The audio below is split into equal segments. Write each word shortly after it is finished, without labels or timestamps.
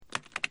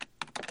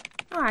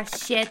Aw,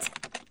 shit.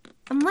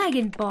 I'm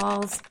lagging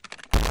balls.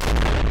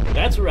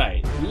 That's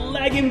right,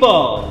 Lagging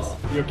Balls,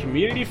 your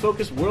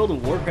community-focused World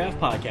of Warcraft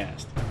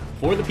podcast.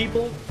 For the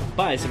people,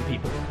 by some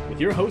people, with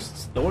your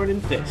hosts, Thorn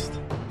and Fist.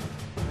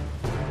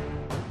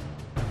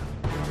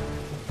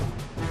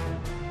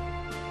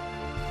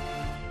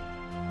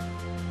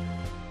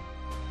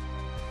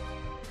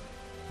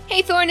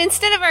 Hey, Thorn,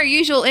 instead of our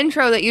usual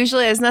intro that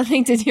usually has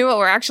nothing to do with what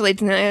we're actually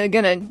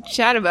gonna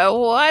chat about,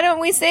 why don't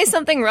we say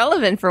something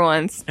relevant for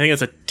once? I think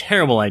that's a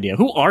terrible idea.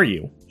 Who are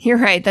you? You're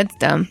right, that's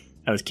dumb.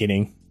 I was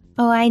kidding.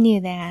 Oh, I knew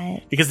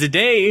that. Because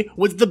today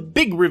was the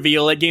big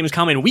reveal at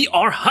Gamescom, and we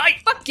are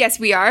hyped! Fuck yes,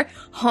 we are.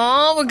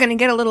 Huh? We're gonna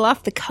get a little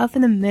off the cuff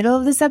in the middle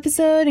of this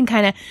episode and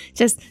kind of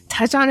just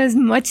touch on as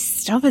much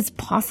stuff as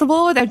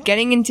possible without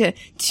getting into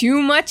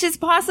too much as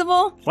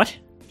possible. What?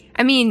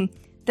 I mean,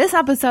 this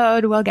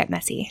episode will get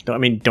messy.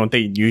 Don't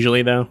they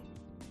usually, though?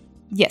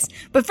 Yes.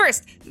 But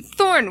first,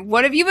 Thorn,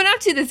 what have you been up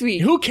to this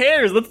week? Who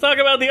cares? Let's talk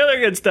about the other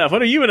good stuff.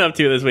 What have you been up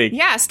to this week?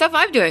 Yeah, stuff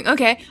I'm doing.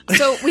 Okay.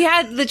 So we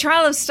had the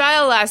Trial of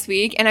Style last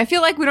week, and I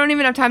feel like we don't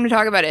even have time to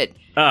talk about it.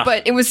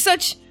 But it was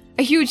such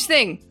a huge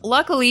thing.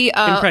 Luckily...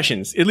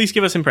 impressions. At least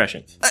give us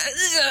impressions.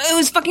 It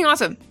was fucking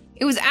awesome.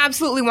 It was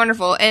absolutely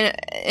wonderful.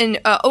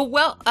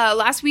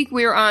 Last week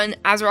we were on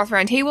Azeroth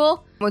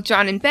Roundtable with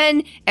John and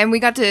Ben, and we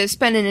got to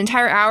spend an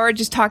entire hour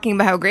just talking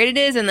about how great it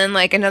is, and then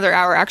like another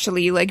hour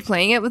actually like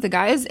playing it with the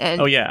guys.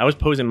 And oh yeah, I was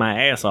posing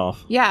my ass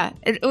off. Yeah,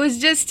 it was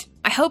just,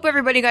 I hope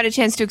everybody got a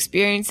chance to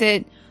experience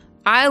it.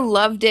 I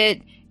loved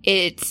it.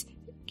 It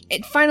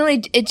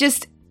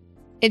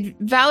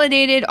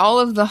validated all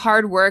of the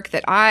hard work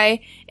that I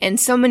and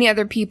so many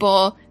other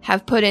people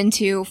have put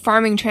into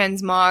farming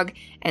transmog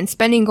and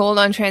spending gold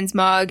on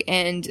transmog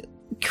and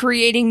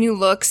creating new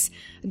looks.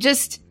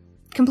 Just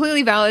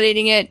completely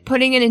validating it,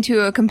 putting it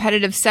into a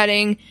competitive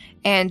setting,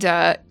 and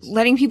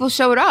letting people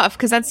show it off,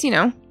 because that's,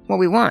 what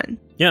we want.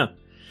 Yeah.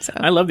 So.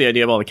 I love the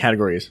idea of all the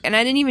categories. And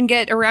I didn't even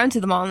get around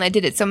to them all, and I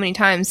did it so many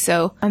times,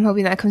 so I'm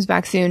hoping that comes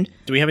back soon.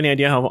 Do we have any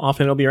idea how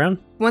often it'll be around?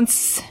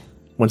 Once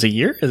a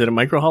year? Is it a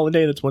micro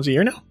holiday that's once a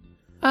year now?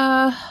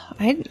 I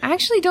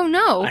actually don't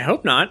know. I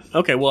hope not.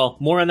 Okay, well,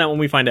 more on that when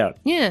we find out.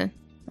 Yeah,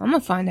 I'm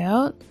gonna find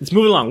out. Let's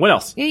move along. What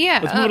else?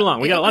 Yeah. Let's move it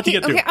along. We got a lot to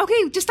get through.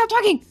 Okay, just stop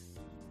talking.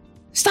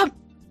 Stop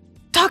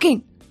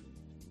talking.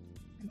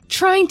 I'm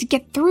trying to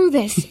get through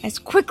this as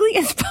quickly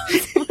as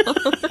possible.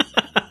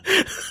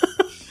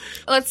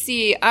 Let's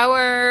see.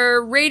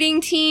 Our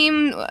rating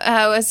team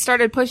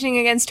started pushing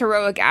against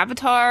Heroic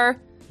Avatar.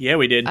 Yeah,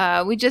 we did.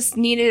 We just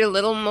needed a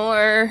little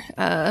more,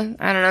 I don't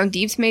know,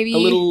 deeps maybe? A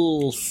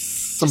little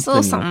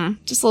something.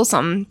 Just a little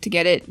something to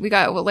get it. We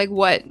got,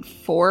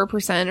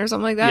 4% or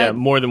something like that? Yeah,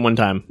 more than one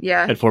time.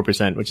 Yeah. At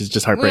 4%, which is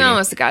just heartbreaking. We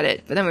almost got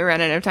it, but then we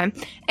ran out of time.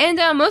 And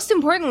most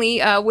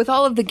importantly, with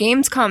all of the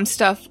Gamescom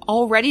stuff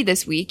already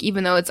this week,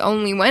 even though it's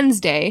only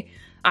Wednesday,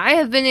 I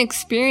have been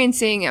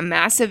experiencing a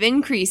massive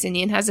increase in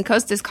Ian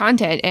Hazzikostas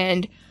content,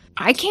 and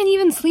I can't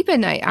even sleep at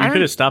night. You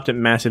could have stopped at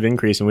massive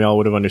increase and we all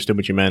would have understood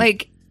what you meant.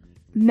 Like,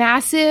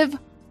 massive,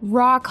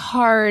 rock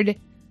hard,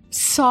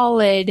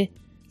 solid,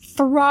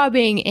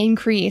 throbbing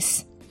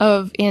increase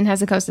of Ian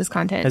Hazzikostas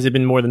content. Has it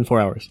been more than 4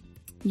 hours?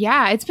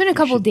 Yeah, it's been a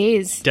couple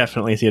days.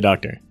 Definitely see a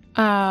doctor.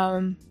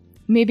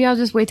 Maybe I'll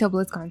just wait till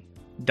BlizzCon.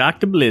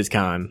 Dr.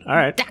 BlizzCon. All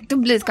right. Dr.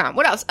 BlizzCon.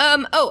 What else?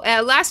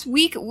 Last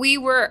week we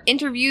were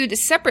interviewed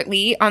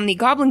separately on the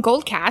Goblin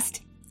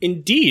Goldcast.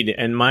 Indeed,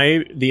 and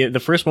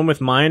the first one with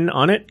mine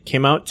on it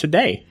came out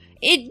today.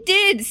 It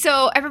did.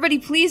 So everybody,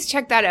 please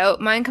check that out.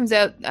 Mine comes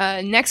out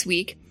next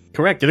week.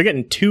 Correct. They're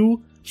getting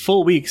 2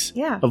 full weeks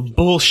of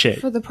bullshit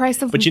for the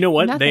price of. But you know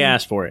what? Nothing. They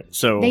asked for it,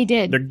 so they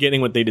did. They're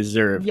getting what they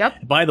deserve.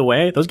 Yep. By the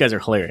way, those guys are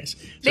hilarious.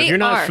 So if you're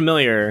not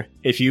familiar,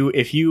 if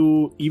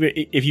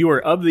you are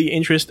of the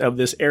interest of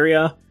this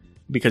area,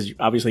 because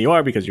obviously you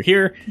are because you're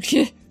here,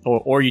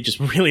 or you just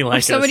really like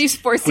us, somebody's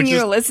forcing you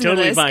to listen to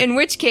this. Fine. In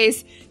which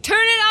case, turn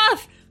it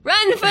off.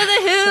 Run for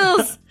the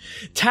hills.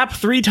 Tap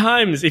 3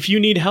 times if you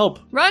need help.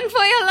 Run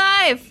for your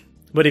life.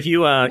 But if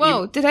you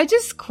whoa, did I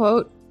just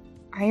quote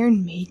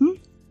Iron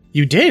Maiden?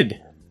 You did.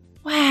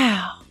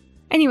 Wow.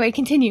 Anyway,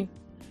 continue.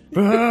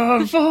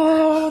 That's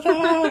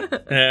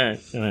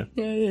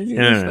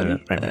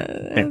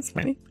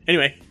funny.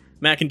 Anyway,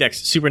 Mac and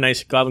Dex, super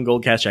nice. Goblin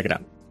Goldcast, check it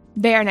out.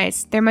 They are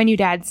nice. They're my new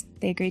dads.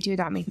 They agreed to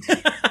adopt me.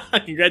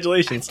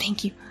 Congratulations.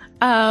 Thank you.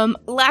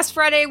 Last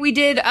Friday we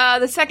did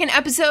the second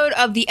episode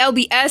of the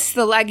LBS,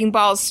 the Lagging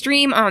Balls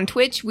stream on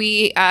Twitch.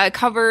 We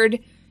covered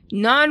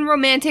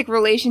non-romantic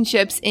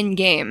relationships in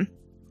game,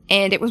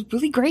 and it was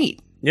really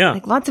great. Yeah.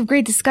 Like, lots of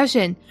great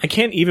discussion. I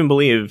can't even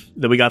believe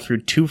that we got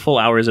through 2 full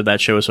hours of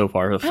that show so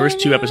far. The first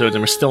 2 episodes,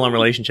 and we're still on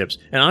relationships.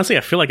 And honestly, I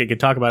feel like I could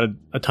talk about it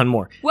a ton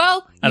more.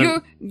 Well,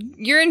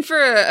 you're in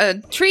for a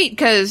treat,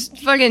 because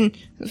fucking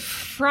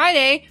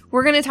Friday,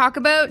 we're going to talk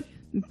about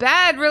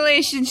bad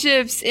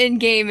relationships in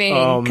gaming.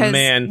 Oh,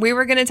 man. We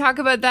were going to talk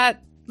about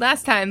that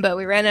last time, but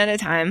we ran out of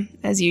time,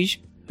 as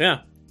usual. Yeah.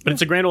 But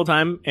it's a grand old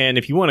time, and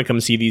if you want to come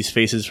see these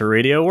faces for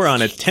radio, we're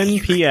on at 10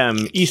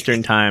 p.m.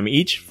 Eastern time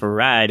each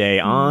Friday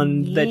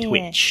on the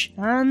Twitch.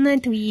 On the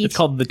Twitch. It's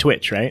called the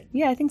Twitch, right?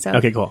 Yeah, I think so.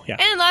 Okay, cool. Yeah.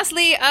 And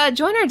lastly,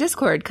 join our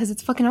Discord, because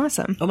it's fucking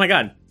awesome. Oh my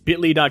god.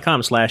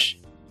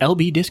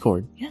 bit.ly.com/LB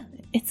Discord. Yeah,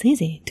 it's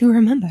easy to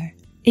remember,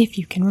 if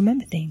you can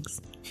remember things.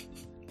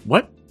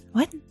 What?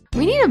 What?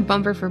 We need a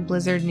bumper for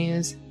Blizzard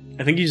news.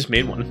 I think you just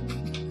made one.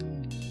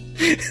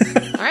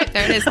 All right,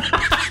 there it is.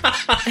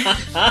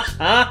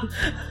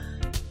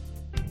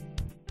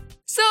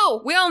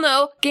 So, we all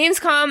know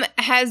Gamescom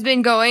has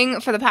been going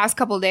for the past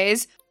couple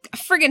days.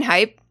 Friggin'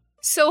 hype.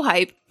 So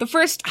hype. The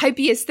first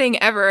hypiest thing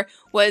ever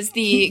was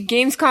the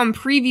Gamescom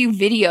preview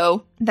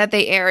video that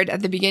they aired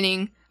at the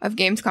beginning of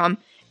Gamescom.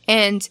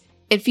 And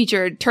it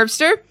featured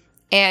Terpster,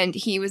 and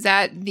he was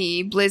at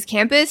the Blizz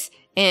campus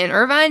in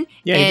Irvine.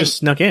 Yeah, he just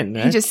snuck in,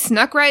 right? He just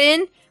snuck right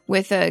in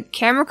with a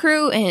camera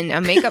crew and a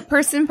makeup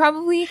person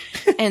probably,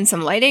 and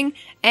some lighting.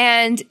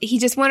 And he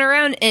just went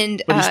around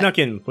and... But he snuck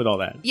in with all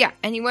that. Yeah,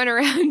 and he went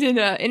around and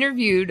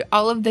interviewed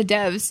all of the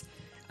devs.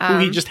 Who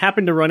he just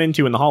happened to run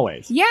into in the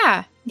hallways.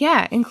 Yeah,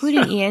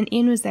 including Ian.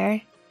 Ian was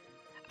there.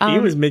 He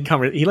was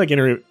mid-conversation. He, like,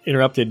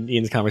 interrupted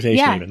Ian's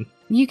conversation even.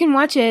 You can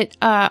watch it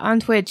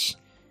on Twitch,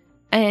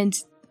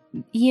 and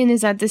Ian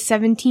is at the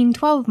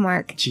 1712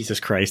 mark.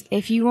 Jesus Christ.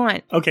 If you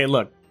want. Okay,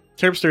 look.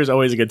 Terpster is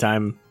always a good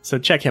time, so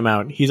check him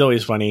out. He's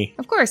always funny.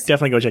 Of course.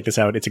 Definitely go check this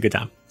out. It's a good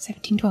time.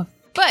 1712.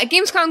 But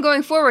Gamescom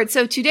going forward,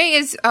 so today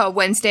is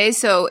Wednesday,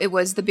 so it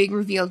was the big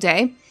reveal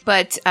day,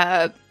 but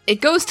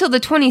it goes till the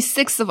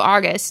 26th of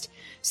August,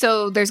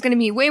 so there's going to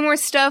be way more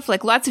stuff,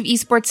 like lots of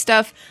esports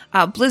stuff,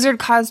 Blizzard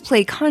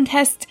cosplay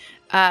contest,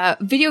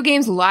 Video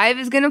Games Live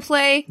is going to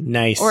play.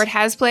 Nice. Or it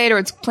has played, or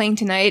it's playing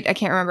tonight, I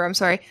can't remember, I'm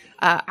sorry.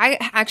 I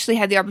actually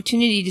had the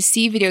opportunity to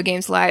see Video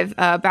Games Live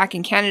back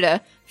in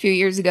Canada a few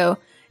years ago,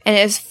 and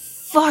it's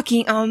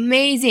fucking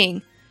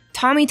amazing.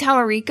 Tommy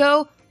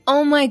Tallarico,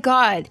 oh my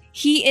god,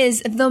 he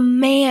is the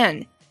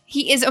man.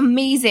 He is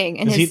amazing.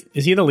 And is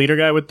he the leader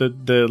guy with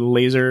the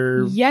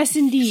laser yes,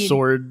 indeed.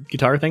 Sword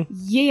guitar thing?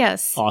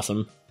 Yes.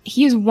 Awesome.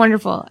 He is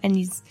wonderful, and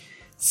he's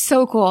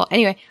so cool.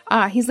 Anyway,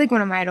 he's like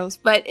one of my idols,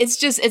 but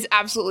it's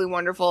absolutely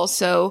wonderful,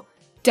 so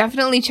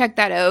definitely check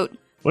that out.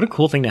 What a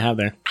cool thing to have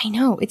there. I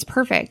know, it's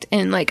perfect.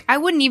 And like, I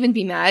wouldn't even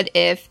be mad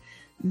if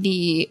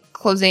the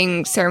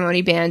closing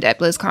ceremony band at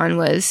BlizzCon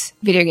was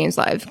Video Games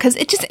Live, because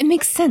it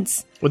makes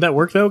sense. Would that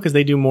work though? Because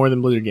they do more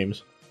than Blizzard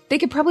games. They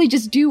could probably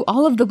just do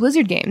all of the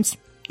Blizzard games,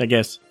 I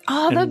guess.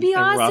 Oh, that'd be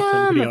awesome. Rock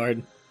them pretty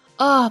hard.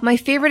 Oh, my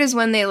favorite is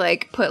when they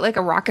like put like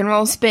a rock and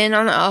roll spin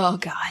on. Oh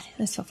god,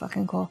 that's so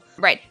fucking cool.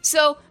 Right.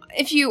 So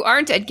if you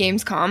aren't at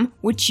Gamescom,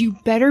 which you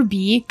better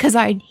be, because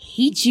I'd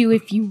hate you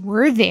if you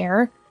were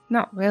there.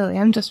 Not really.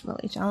 I'm just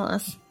really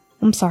jealous.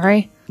 I'm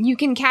sorry. You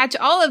can catch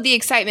all of the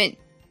excitement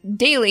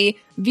daily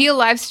via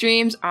live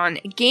streams on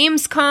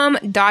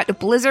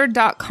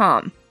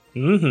gamescom.blizzard.com.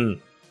 Mm-hmm.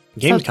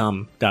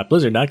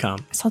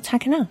 Gamescom.blizzard.com. So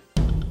check it out.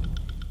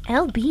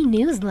 LB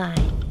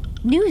Newsline.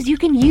 News you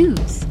can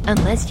use,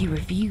 unless you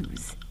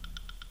refuse.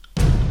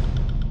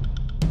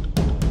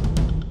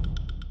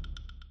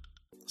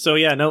 So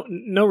yeah, no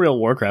real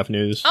Warcraft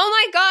news. Oh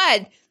my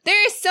god!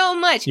 There's so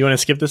much! You want to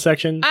skip this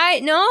section?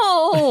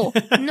 No,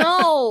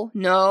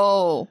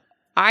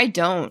 I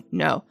don't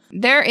know.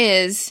 There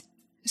is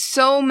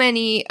so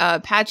many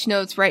patch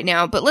notes right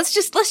now, but let's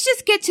just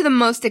get to the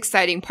most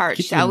exciting part,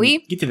 shall we?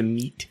 Get to the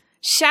meat.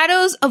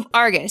 Shadows of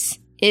Argus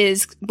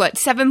is what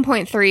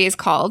 7.3 is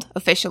called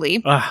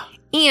officially.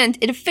 And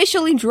it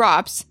officially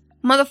drops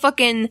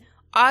motherfucking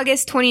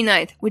August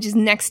 29th, which is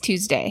next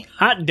Tuesday.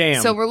 Hot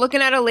damn. So we're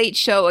looking at a late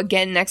show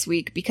again next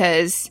week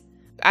because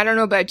I don't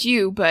know about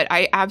you, but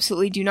I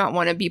absolutely do not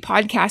want to be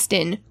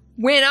podcasting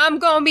when I'm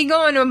going to be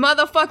going to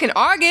motherfucking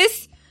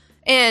August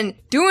and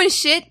doing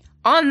shit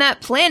on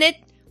that planet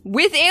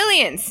with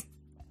aliens.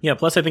 Yeah,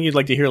 plus I think you'd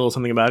like to hear a little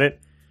something about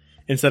it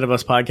instead of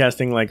us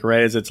podcasting like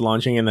right as it's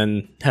launching and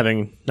then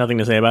having nothing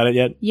to say about it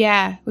yet.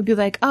 Yeah, we'd be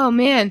like, oh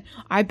man,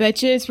 I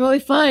bet you it's really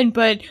fun,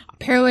 but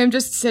apparently I'm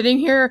just sitting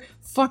here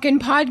fucking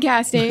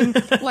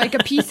podcasting like a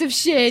piece of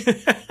shit.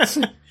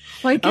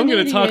 Like I'm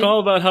going to talk all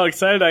about how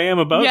excited I am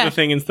about the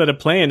thing instead of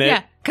playing it.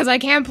 Yeah, because I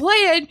can't play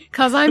it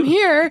because I'm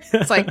here.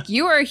 It's like,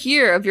 you are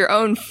here of your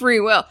own free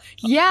will.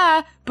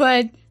 Yeah,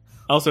 but...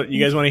 Also,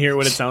 you guys want to hear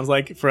what it sounds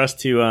like for us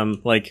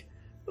to,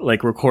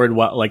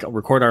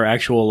 record our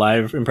actual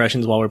live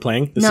impressions while we're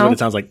playing? This is what it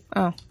sounds like.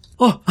 Oh.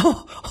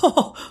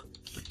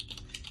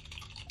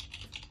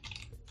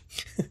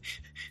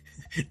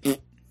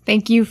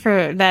 Thank you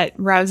for that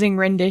rousing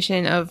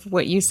rendition of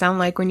what you sound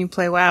like when you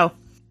play WoW.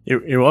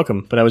 You're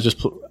welcome, but I was just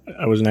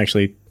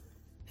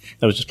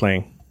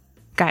playing.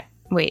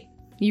 Wait,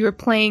 you were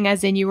playing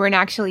as in you weren't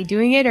actually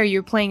doing it, or you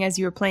were playing as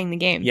you were playing the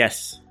game?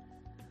 Yes.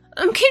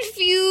 I'm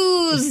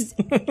confused.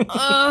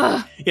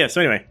 Yeah,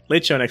 so anyway,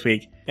 late show next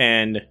week,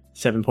 and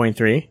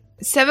 7.3.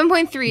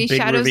 7.3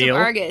 Shadows reveal.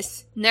 of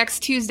Argus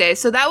next Tuesday.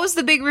 So that was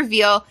the big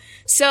reveal.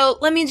 So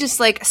let me just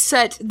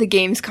set the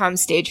Gamescom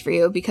stage for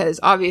you, because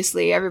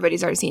obviously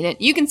everybody's already seen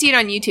it. You can see it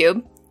on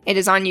YouTube. It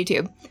is on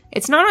YouTube.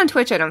 It's not on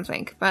Twitch, I don't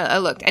think. But I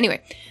looked.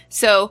 Anyway,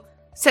 so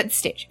set the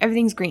stage.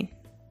 Everything's green.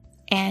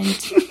 And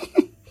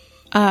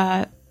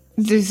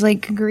there's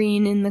like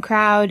green in the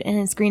crowd and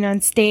it's green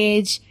on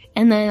stage.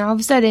 And then all of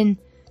a sudden,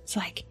 it's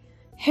like,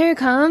 here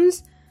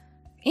comes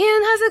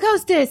Ian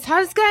Hazzikostas,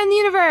 hottest guy in the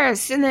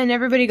universe. And then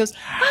everybody goes,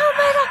 oh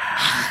my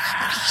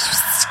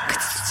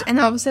god. And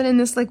all of a sudden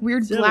this like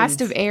weird blast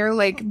of air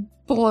like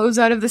blows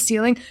out of the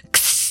ceiling.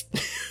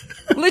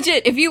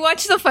 Legit, if you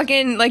watch the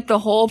fucking, like, the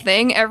whole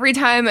thing, every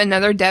time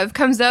another dev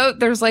comes out,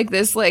 there's, like,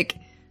 this, like,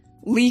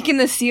 leak in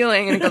the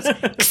ceiling, and it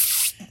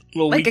goes...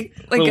 little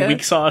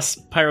weak sauce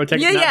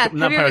pyrotechnic. Yeah.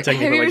 Not pyrotechnic,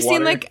 have you ever like seen,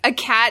 water. like, a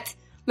cat,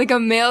 like, a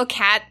male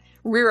cat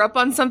rear up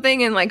on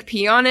something and, like,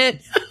 pee on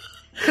it?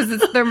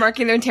 Because they're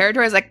marking their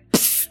territory. It's like...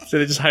 Psst. So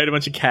they just hired a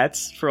bunch of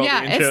cats for all the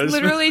intros? Yeah, it's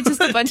literally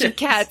just a bunch of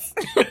cats.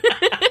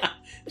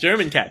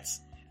 German cats.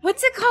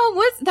 What's it called?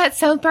 What's that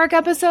South Park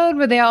episode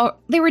where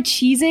they were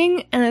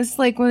cheesing, and it's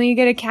like when you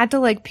get a cat to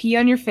like pee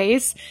on your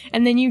face,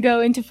 and then you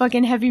go into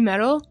fucking heavy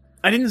metal?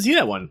 I didn't see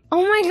that one.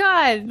 Oh my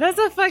god, that's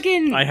a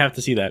fucking... I have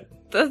to see that.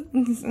 That's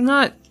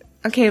not...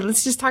 Okay,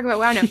 let's just talk about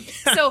WoW now.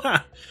 So,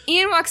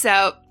 Ian walks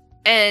out,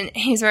 and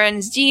he's wearing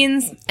his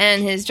jeans,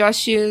 and his Joss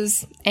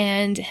shoes,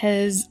 and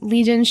his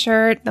Legion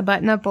shirt, the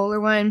button-up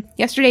bowler one.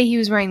 Yesterday he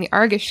was wearing the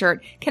Argus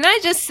shirt. Can I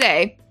just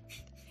say,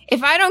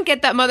 if I don't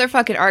get that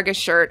motherfucking Argus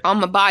shirt on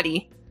my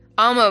body...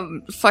 I'm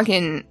gonna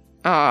fucking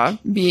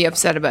be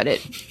upset about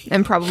it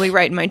and probably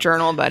write in my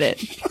journal about it.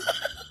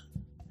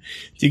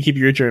 Do you keep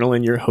your journal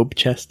in your hope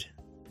chest?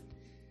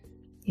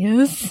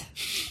 Yes.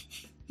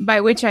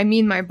 By which I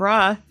mean my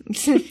bra.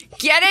 Get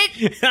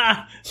it?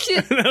 That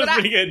was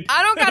pretty good.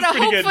 I don't gotta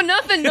hope for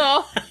nothing,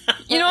 though.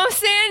 You know what I'm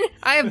saying?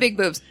 I have big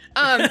boobs.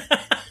 That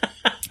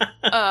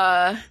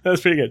was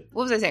pretty good.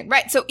 What was I saying?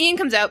 Right, so Ian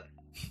comes out.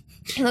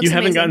 He looks You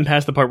haven't amazing. gotten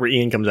past the part where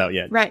Ian comes out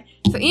yet. Right.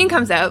 So Ian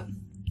comes out.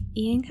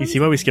 You see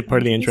why we skipped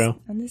part of the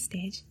intro? On the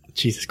stage.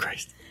 Jesus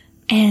Christ.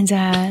 And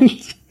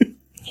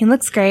he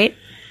looks great.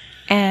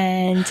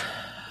 And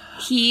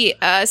he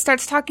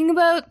starts talking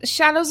about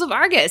Shadows of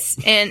Argus.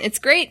 And it's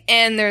great.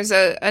 And there's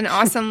an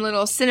awesome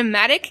little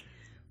cinematic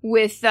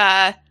with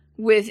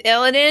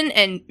Illidan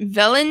and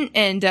Velen.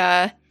 And,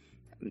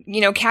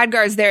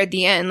 Khadgar's there at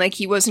the end. Like,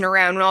 he wasn't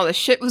around when all the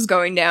shit was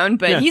going down.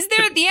 But he's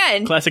there at the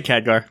end. Classic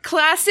Khadgar.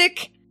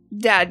 Classic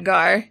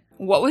Dadgar.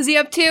 What was he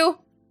up to?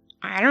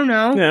 I don't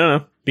know. Yeah, I don't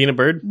know. Being a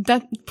bird?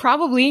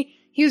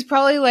 He was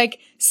probably like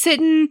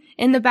sitting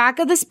in the back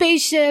of the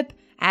spaceship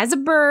as a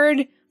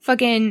bird.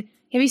 Fucking,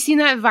 have you seen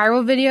that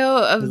viral video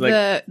of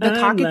the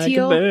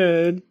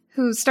cockatiel like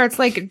who starts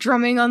like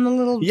drumming on the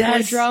little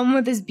toy drum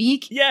with his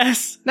beak?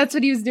 Yes! That's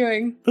what he was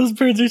doing. Those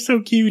birds are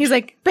so cute. He's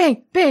like,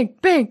 bang, bang,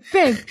 bang,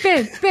 bang,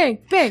 bang, bang,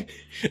 bang.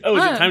 Oh,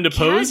 is it time to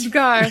pose?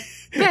 Khadgar.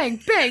 Bang,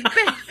 bang,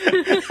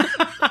 bang.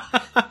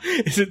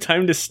 Is it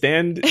time to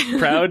stand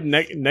proud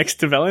next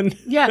to Velen?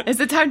 Yeah, is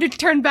it time to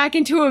turn back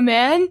into a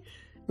man?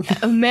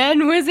 A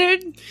man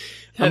wizard?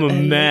 I'm a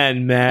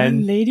man. A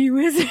lady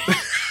wizard?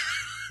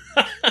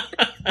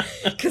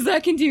 Because I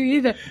can do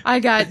either. I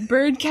got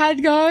Bird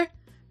Khadgar,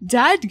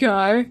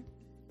 Dadgar,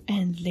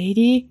 and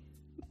Lady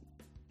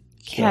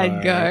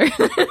Khadgar.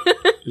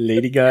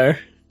 Lady Gar.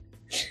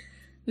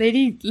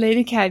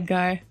 Lady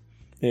Khadgar.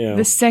 Yeah.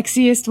 The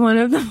sexiest one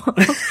of them all.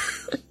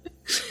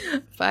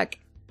 Fuck.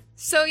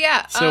 So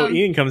yeah. So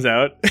Ian comes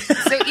out.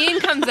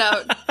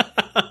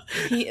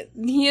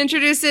 He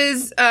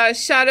introduces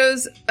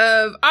Shadows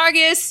of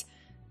Argus.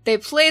 They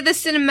play the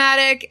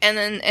cinematic,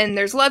 and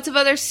there's lots of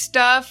other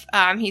stuff.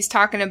 Ian's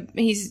talking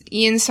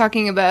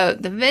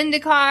about the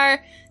Vindicar,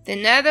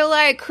 the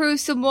Netherlight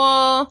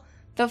Crucible,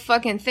 the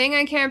fucking thing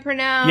I can't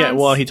pronounce. Yeah,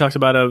 well, he talks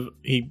about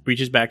he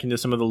reaches back into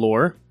some of the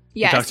lore.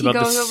 Yes, he talks about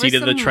the seat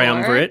of the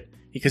Triumvirate.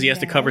 Because he has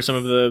to cover some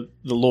of the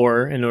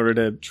lore in order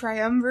to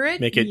Triumvirate,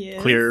 make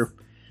it clear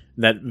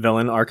that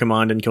Velen,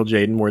 Archimonde, and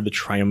Kil'jaeden were the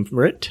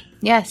Triumvirate.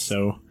 Yes.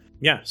 So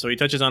he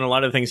touches on a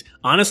lot of things.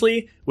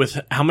 Honestly, with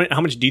how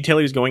much detail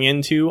he's going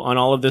into on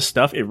all of this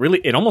stuff,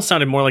 it almost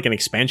sounded more like an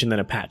expansion than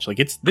a patch. Like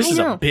this is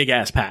a big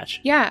ass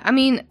patch. Yeah, I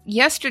mean,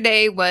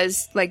 yesterday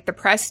was like the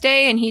press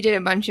day, and he did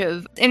a bunch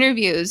of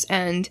interviews,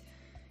 and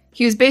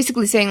he was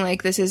basically saying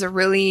like this is a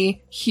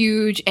really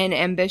huge and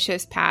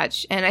ambitious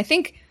patch, and I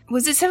think.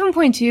 Was it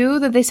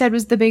 7.2 that they said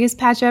was the biggest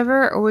patch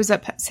ever, or was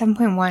it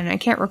 7.1? I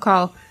can't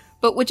recall.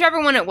 But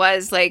whichever one it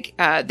was, like,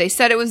 they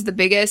said it was the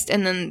biggest,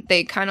 and then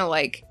they kind of,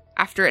 like,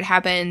 after it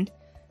happened,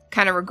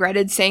 kind of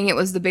regretted saying it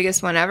was the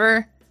biggest one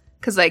ever.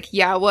 Because, like,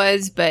 yeah, it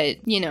was, but,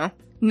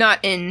 not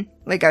in,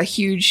 like, a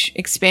huge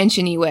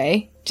expansion-y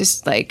way.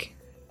 Just, like,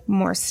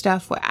 more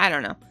stuff. I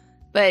don't know.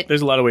 But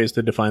there's a lot of ways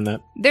to define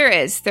that. There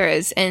is.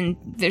 And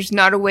there's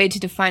not a way to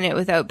define it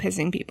without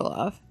pissing people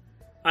off.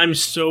 I'm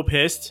so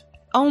pissed.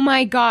 Oh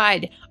my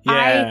god.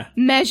 Yeah. I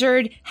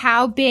measured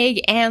how big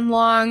and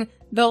long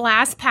the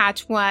last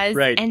patch was,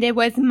 right. And it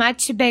was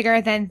much bigger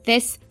than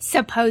this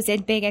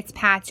supposed biggest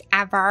patch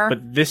ever.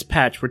 But this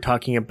patch, we're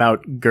talking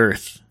about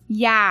girth.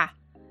 Yeah.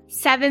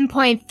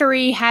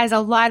 7.3 has a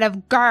lot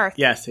of girth.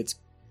 Yes,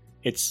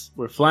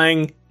 we're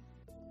flying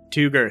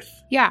to Girth.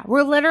 Yeah,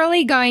 we're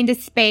literally going to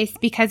space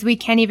because we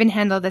can't even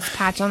handle this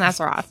patch on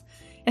Azeroth.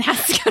 It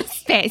has to go to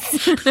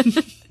space.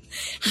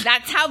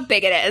 That's how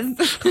big it is.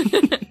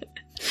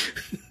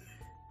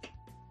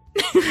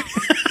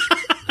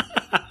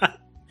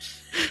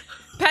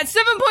 Patch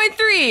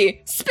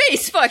 7.3,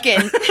 space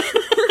fucking.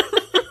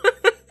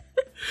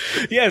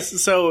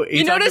 Yes, so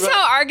you notice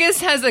how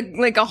Argus has a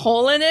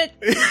hole in it?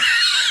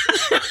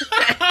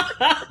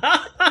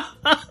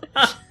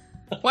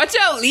 Watch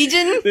out,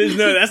 Legion.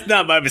 No, that's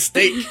not my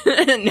mistake.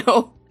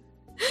 No.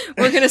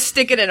 We're gonna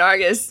stick it in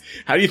Argus.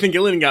 How do you think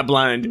Illidan got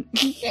blind?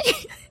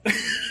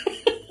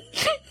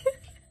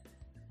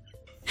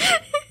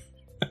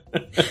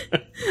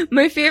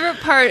 My favorite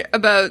part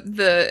about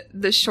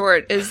the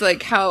short is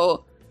like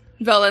how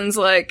Velen's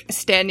like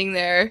standing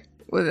there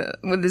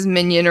with his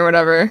minion or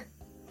whatever.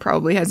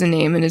 Probably has a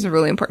name and is a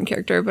really important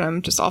character, but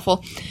I'm just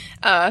awful.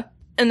 And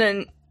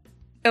then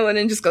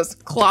Illidan just goes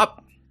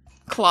clop,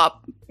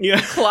 clop,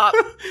 clop.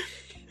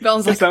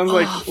 Velen's like, sounds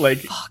oh, like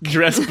fuck.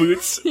 Dress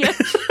boots. Yeah.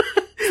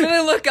 And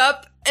I look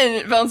up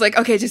and Velen's like,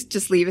 okay,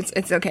 just leave.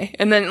 It's okay.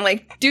 And then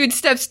like, dude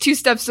steps 2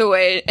 steps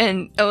away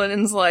and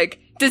Illidan's like,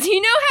 does he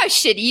know how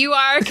shitty you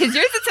are? Because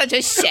you're such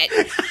a shit.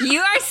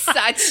 You are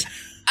such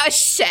a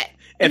shit.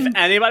 If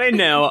anybody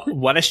know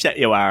what a shit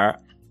you are.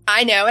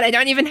 I know, and I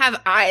don't even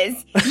have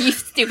eyes. You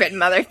stupid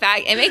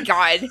motherfucker. Oh my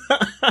god.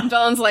 And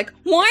Velen's like,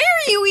 why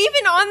are you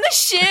even on the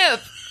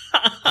ship?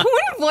 Who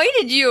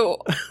invited you?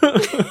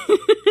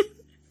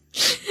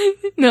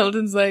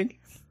 Illidan's like,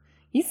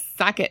 you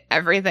suck at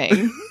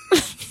everything.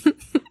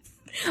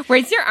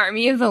 Where's your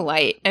army of the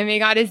light? Oh my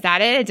god, is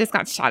that it? It just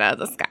got shot out of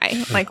the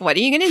sky. Like, what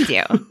are you gonna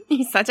do?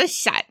 He's such a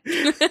shut.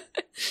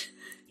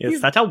 He's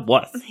such a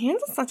wuss.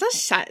 He's such a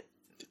shut.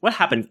 What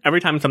happens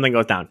every time something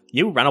goes down?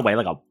 You run away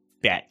like a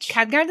bitch.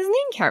 Khadgar doesn't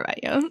even care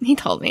about you. He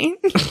told me.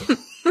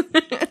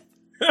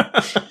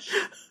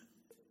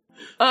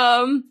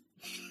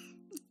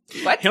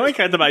 What? He only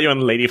cares about you in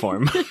lady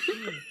form.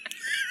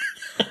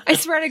 I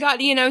swear to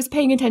God, Ian, I was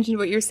paying attention to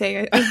what you're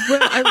saying.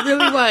 I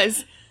really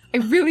was. I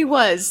really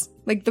was.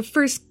 Like, the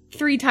first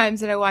 3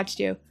 times that I watched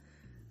you.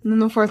 And then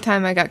the 4th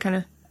time, I got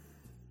kind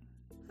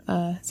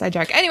of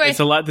sidetracked. Anyway. It's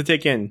a lot to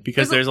take in,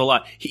 because there's a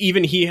lot.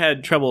 Even he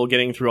had trouble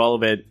getting through all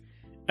of it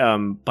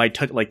by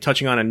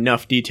touching on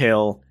enough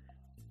detail,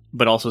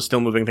 but also still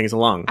moving things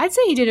along. I'd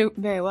say he did it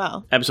very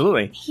well.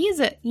 Absolutely.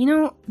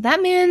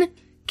 That man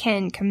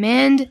can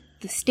command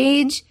the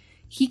stage.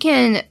 He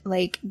can,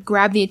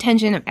 grab the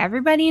attention of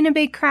everybody in a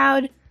big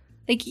crowd.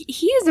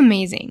 He is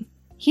amazing.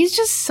 He's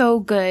just so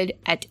good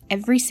at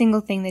every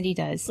single thing that he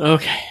does.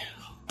 Okay.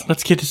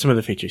 Let's get to some of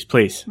the features,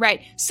 please.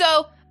 Right.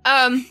 So,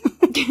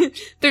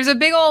 there's a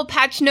big old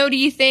patch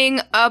notey thing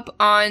up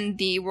on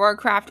the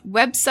Warcraft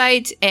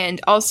website,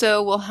 and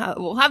also we'll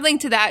have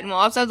link to that, and we'll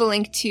also have the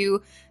link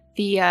to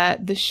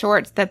the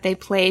short that they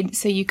played,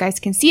 so you guys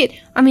can see it.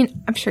 I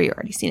mean, I'm sure you've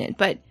already seen it,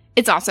 but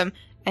it's awesome.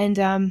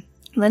 And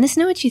let us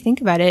know what you think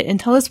about it, and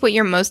tell us what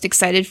you're most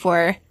excited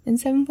for in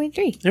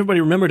 7.3.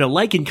 Everybody remember to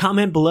like and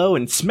comment below,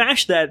 and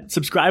smash that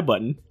subscribe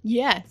button.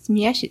 Yeah,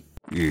 smash it.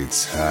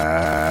 It's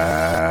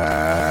high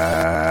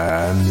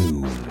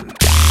noon.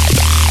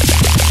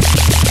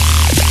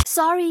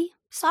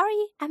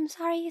 I'm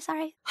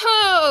sorry.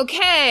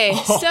 Okay,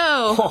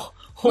 so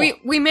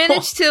we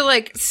managed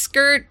to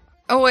skirt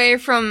away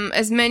from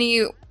as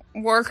many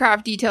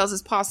Warcraft details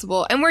as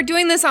possible, and we're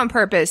doing this on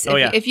purpose.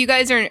 If you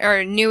guys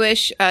are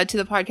newish to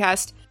the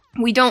podcast,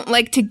 we don't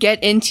like to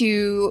get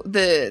into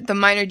the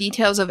minor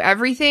details of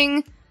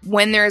everything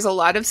when there's a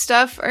lot of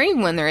stuff, or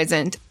even when there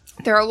isn't.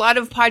 There are a lot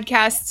of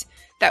podcasts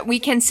that we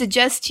can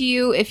suggest to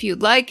you if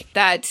you'd like,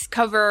 that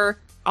cover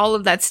all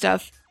of that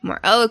stuff more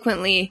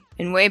eloquently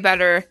and way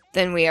better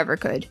than we ever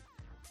could.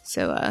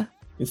 So,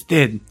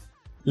 instead,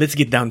 let's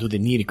get down to the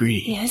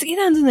nitty-gritty. Yeah, let's get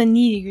down to the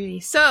nitty-gritty.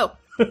 So,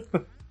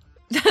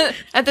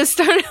 at the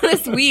start of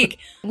this week,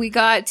 we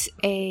got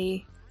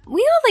 2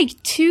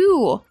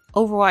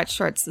 Overwatch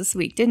shorts this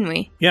week, didn't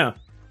we? Yeah.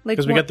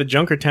 Because we got the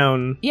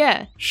Junkertown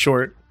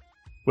short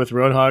with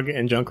Roadhog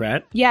and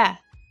Junkrat. Yeah.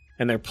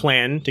 And their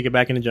plan to get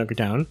back into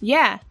Junkertown.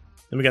 Yeah.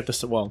 Then we got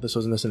this wasn't the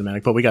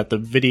cinematic, but we got the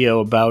video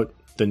about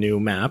the new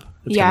map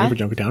that's coming for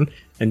Junkertown.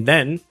 And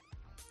then,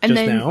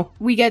 now,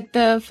 we get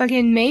the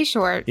fucking May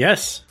short.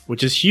 Yes,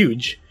 which is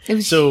huge. It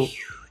was huge.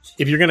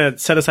 If you're going to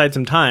set aside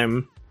some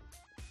time,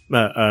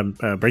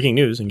 breaking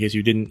news, in case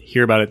you didn't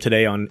hear about it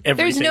today on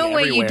everything. There's no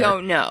way you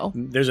don't know.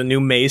 There's a new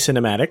May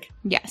cinematic.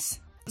 Yes.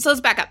 So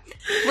let's back up.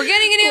 We're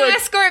getting a new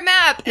escort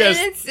map, and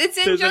it's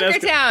in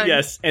Junkertown.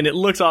 Yes, and it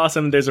looks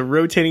awesome. There's a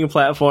rotating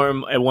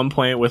platform at one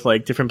point with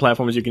different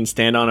platforms you can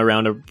stand on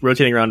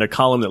rotating around a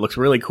column that looks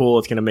really cool.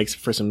 It's going to make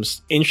for some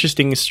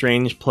interesting,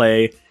 strange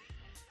play.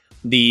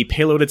 The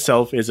payload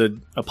itself is a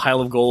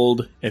pile of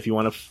gold. If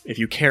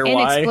you care and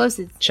why,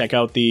 explosives. Check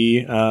out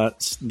the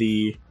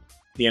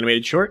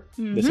animated short,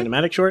 the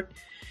cinematic short.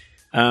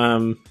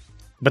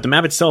 But the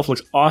map itself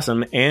looks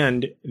awesome,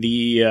 and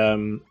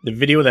the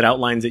video that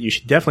outlines it you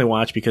should definitely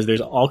watch, because there's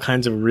all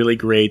kinds of really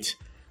great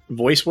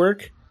voice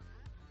work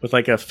with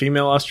a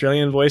female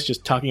Australian voice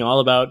just talking all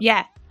about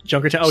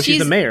Junkertown. Oh, she's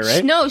the mayor,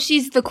 right? No,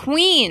 she's the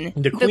queen.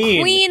 The queen.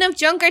 The queen of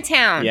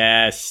Junkertown.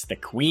 Yes, the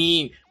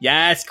queen.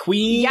 Yes,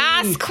 queen.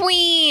 Yes,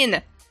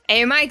 queen.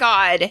 Oh my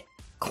god.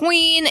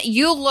 Queen,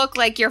 you look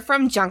like you're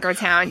from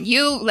Junkertown.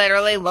 You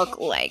literally look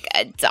like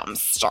a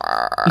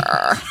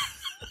dumpster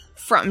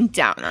from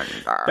down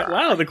under.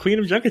 Wow, the queen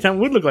of Junkertown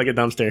would look like a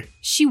dumpster.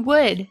 She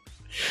would.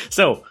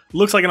 So,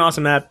 looks like an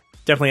awesome map.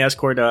 Definitely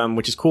Escort,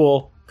 which is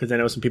cool, because I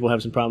know some people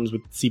have some problems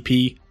with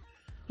CP.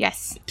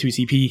 Yes.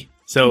 2CP.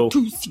 So,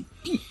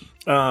 2CP.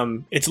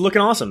 it's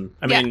looking awesome.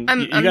 I mean,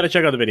 you got to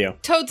check out the video.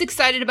 Toad's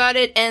excited about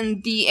it,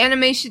 and the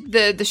animation,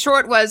 the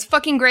short was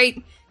fucking great.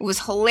 It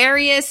was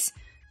hilarious.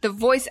 The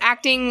voice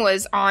acting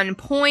was on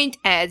point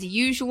as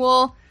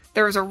usual.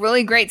 There was a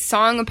really great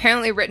song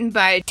apparently written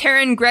by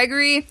Taron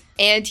Gregory,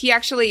 and he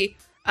actually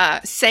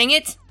sang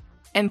it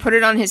and put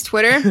it on his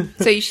Twitter,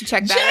 so you should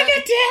check that out. Check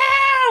it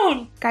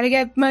down! Gotta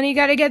get money,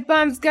 gotta get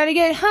bums, gotta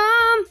get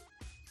home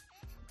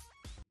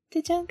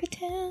to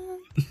Junkertown.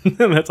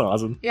 That's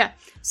awesome. Yeah.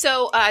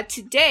 So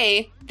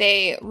today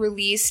they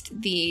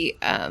released the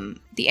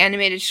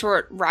animated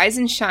short Rise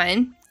and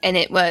Shine, and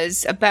it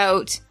is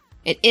about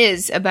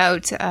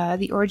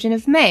the origin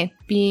of May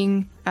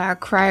being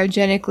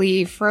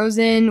cryogenically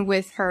frozen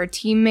with her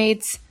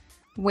teammates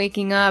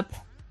waking up.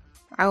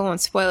 I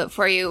won't spoil it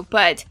for you,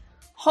 but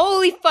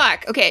holy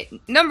fuck. Okay,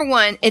 number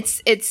one,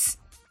 it's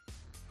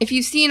if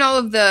you've seen all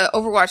of the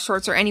Overwatch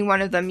shorts or any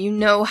one of them, you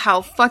know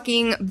how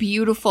fucking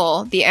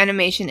beautiful the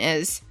animation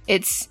is.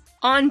 It's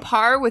on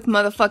par with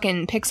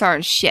motherfucking Pixar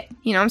and shit.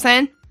 You know what I'm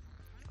saying?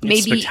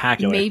 It's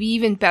spectacular. Maybe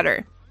even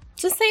better.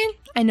 Just saying.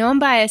 I know I'm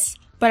biased,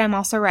 but I'm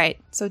also right,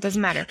 so it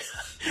doesn't matter.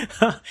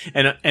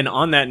 And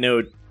on that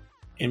note,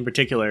 in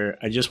particular,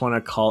 I just want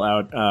to call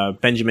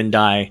out Benjamin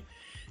Dye.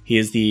 He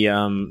is the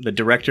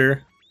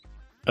director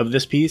of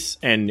this piece,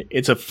 and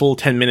it's a full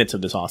 10 minutes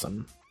of this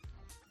awesome.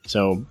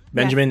 So,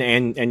 Benjamin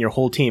and your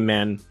whole team,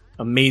 man,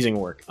 amazing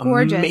work.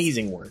 Gorgeous.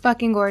 Amazing work.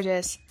 Fucking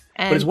gorgeous.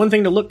 And but it's one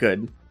thing to look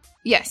good.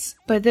 Yes,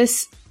 but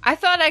I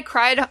thought I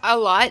cried a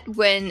lot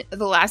when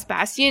The Last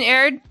Bastion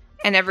aired,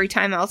 and every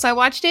time else I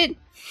watched it.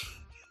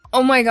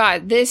 Oh my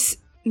god, this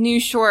new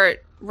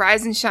short,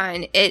 Rise and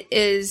Shine, it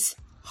is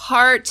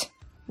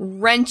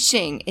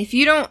heart-wrenching. If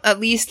you don't at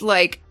least,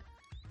 like,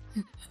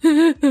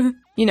 you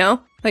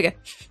know, like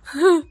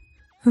a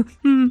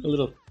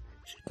little.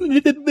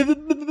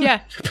 Yeah.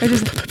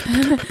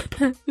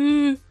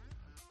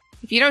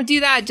 If you don't do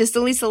that, just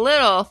at least a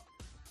little,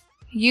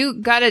 you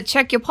gotta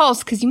check your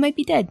pulse, because you might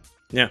be dead.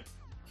 Yeah.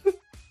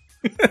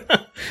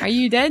 Are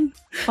you dead?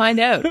 Find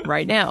out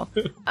right now.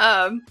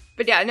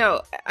 But yeah,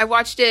 no, I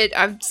watched it.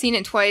 I've seen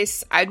it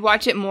twice. I'd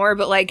watch it more,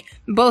 but like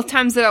both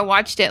times that I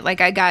watched it,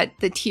 like I got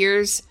the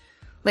tears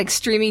like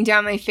streaming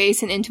down my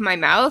face and into my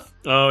mouth.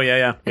 Oh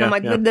yeah. And I'm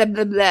like, blah, blah,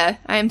 blah, blah.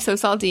 I am so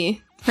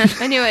salty.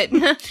 I knew it.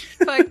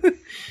 Fuck.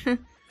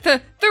 The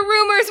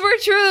rumors were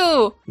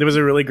true. There was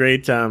a really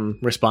great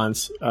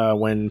response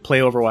when Play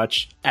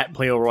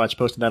Overwatch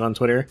posted that on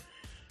Twitter.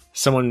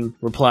 Someone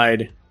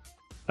replied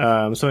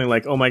something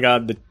like, "Oh my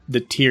god, the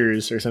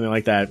tears," or something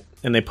like that,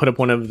 and they put up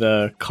one of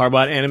the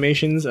Carbot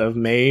animations of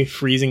May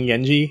freezing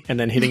Genji and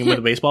then hitting him with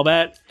a baseball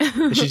bat,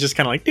 and she's just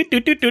kind of like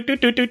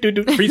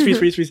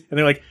freeze, and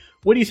they're like,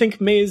 "What do you think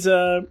May's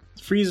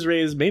freeze ray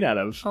is made out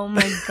of?" Oh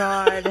my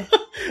god.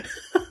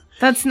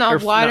 That's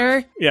not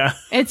water. Yeah.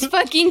 It's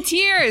fucking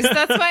tears.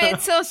 That's why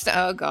it's so...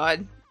 oh,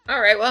 God. All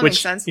right, well, that makes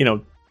sense. You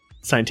know,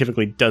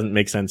 scientifically doesn't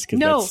make sense because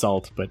that's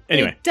salt. But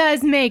anyway. It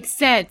does make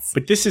sense.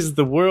 But this is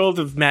the world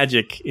of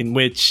magic in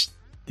which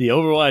the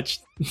Overwatch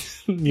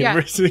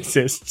universe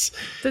exists.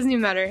 Doesn't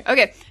even matter.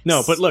 Okay.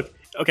 No, but look.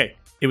 Okay.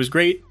 It was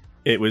great.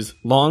 It was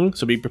long,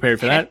 so be prepared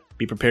for that.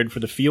 Be prepared for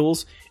the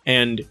feels.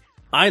 And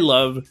I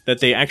love that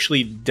they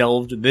actually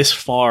delved this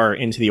far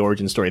into the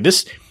origin story.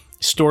 This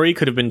story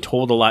could have been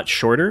told a lot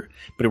shorter,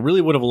 but it really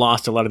would have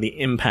lost a lot of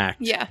the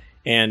impact. Yeah.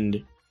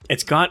 And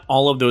it's got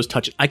all of those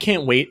touches. I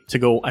can't wait to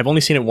go. I've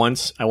only seen it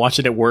once. I watched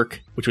it at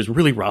work, which was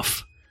really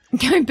rough.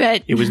 I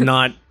bet. It was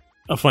not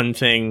a fun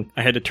thing.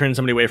 I had to turn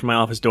somebody away from my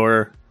office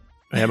door.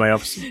 I had my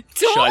office Don't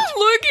shut.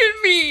 Look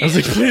at me! I was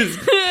like, please,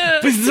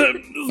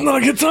 it's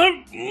not a good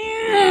time.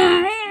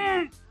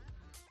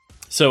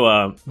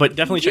 So, but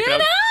definitely check it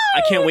out.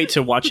 I can't wait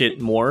to watch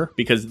it more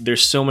because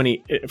there's so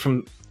many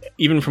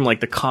even from like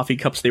the coffee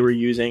cups they were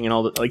using and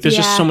all the like. There's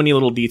just so many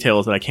little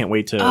details that I can't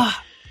wait to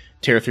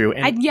tear through.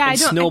 And, and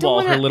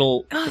Snowball, her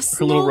little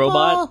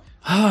robot.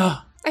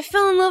 I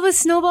fell in love with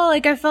Snowball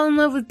like I fell in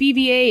love with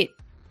BB-8.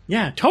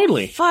 Yeah,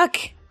 totally. Fuck.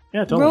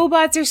 Yeah, totally.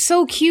 Robots are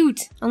so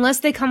cute unless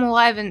they come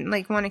alive and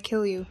like want to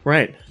kill you.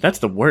 Right. That's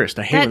the worst.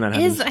 I hate when that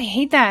happens. I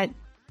hate that.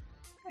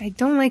 I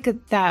don't like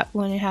that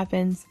when it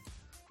happens.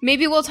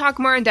 Maybe we'll talk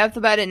more in depth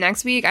about it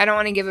next week. I don't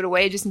want to give it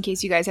away just in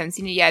case you guys haven't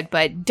seen it yet,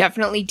 but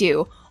definitely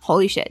do.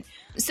 Holy shit.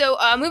 So,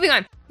 moving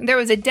on. There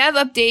was a dev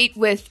update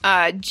with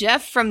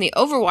Jeff from the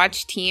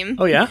Overwatch team.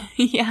 Oh, yeah?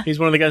 Yeah. He's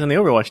one of the guys on the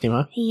Overwatch team,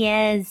 huh? He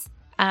is.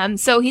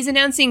 So he's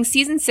announcing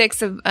Season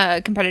 6 of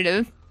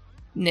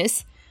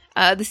competitiveness.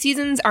 The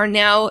seasons are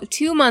now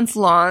 2 months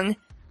long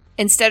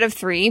instead of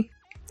 3,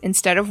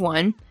 instead of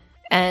 1.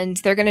 and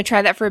they're going to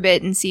try that for a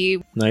bit and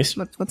see Nice.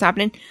 what's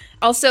happening.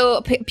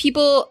 Also,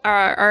 people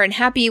are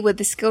unhappy with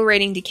the skill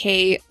rating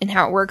decay and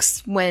how it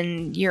works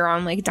when you're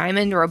on like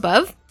diamond or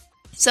above.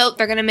 So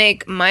they're going to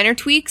make minor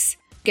tweaks,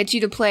 get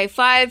you to play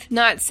 5,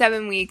 not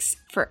 7 weeks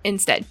for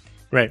instead.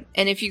 Right.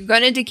 And if you're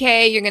going to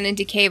decay, you're going to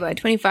decay by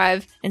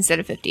 25 instead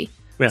of 50.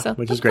 Yeah, So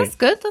which is great.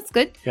 That's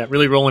good. Yeah,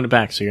 really rolling it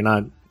back so you're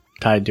not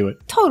tied to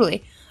it.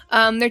 Totally.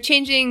 They're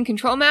changing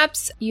control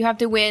maps. You have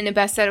to win a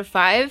best out of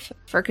 5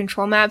 for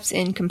control maps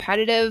in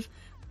competitive,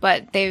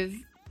 but they've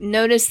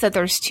noticed that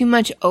there's too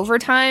much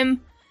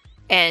overtime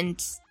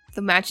and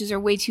the matches are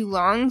way too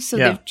long, so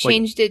Yeah, they've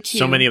changed it to...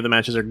 So many of the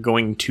matches are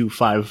going to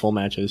 5 full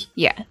matches.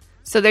 Yeah.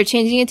 So they're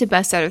changing it to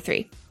best out of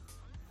 3.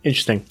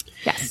 Interesting.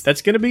 Yes.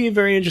 That's going to be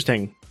very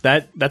interesting.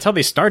 That's how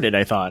they started,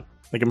 I thought.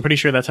 Like, I'm pretty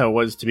sure that's how it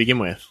was to begin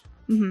with.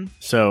 Mm-hmm.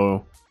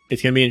 So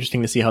it's going to be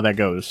interesting to see how that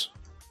goes.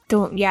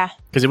 Yeah.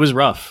 Because it was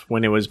rough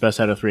when it was best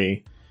out of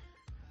 3.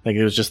 Like,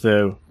 it was just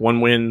the one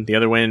win, the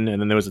other win,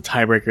 and then there was a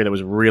tiebreaker that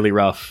was really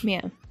rough.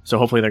 Yeah. So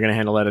hopefully they're going to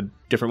handle that a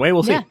different way.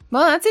 We'll see. Yeah,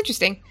 well, that's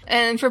interesting.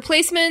 And for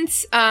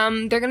placements,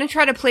 they're going to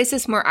try to place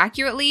this more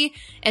accurately.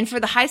 And for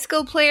the high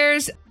skill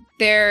players,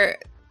 they're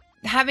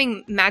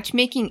having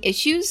matchmaking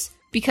issues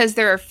because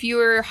there are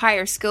fewer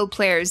higher skilled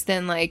players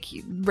than like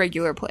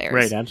regular players.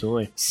 Right,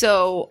 absolutely.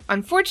 So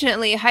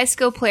unfortunately, high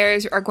skill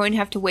players are going to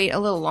have to wait a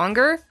little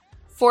longer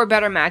for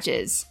better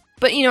matches.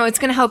 But, you know, it's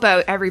going to help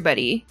out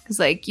everybody because,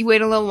 like, you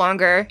wait a little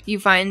longer, you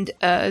find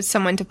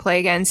someone to play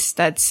against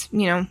that's,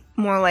 you know,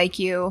 more like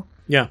you.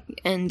 Yeah.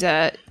 And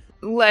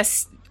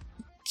less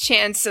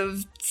chance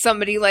of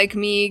somebody like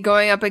me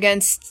going up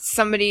against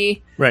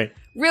somebody Right.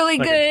 really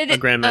Like good. a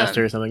grandmaster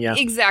or something, yeah.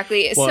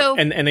 Exactly. Well, so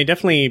and they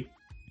definitely,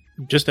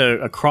 just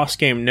a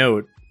cross-game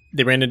note,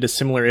 they ran into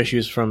similar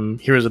issues from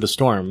Heroes of the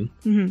Storm.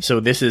 Mm-hmm. So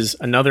this is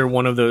another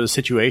one of those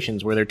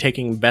situations where they're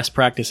taking best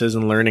practices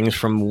and learnings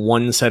from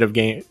one set of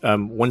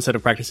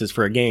practices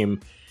for a game,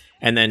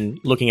 and then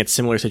looking at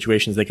similar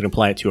situations they can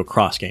apply it to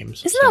across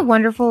games. isn't that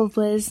wonderful,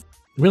 Liz?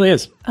 It really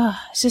is.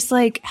 It's just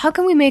like, how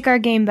can we make our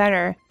game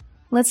better?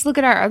 Let's look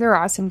at our other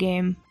awesome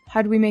game.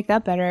 How do we make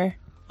that better?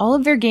 All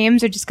of their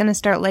games are just going to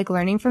start like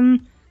learning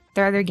from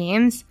their other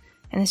games,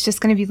 and it's just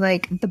going to be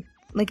like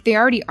they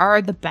already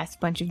are the best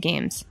bunch of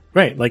games.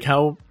 Right, like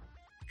how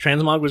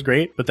Transmog was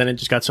great, but then it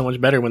just got so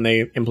much better when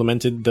they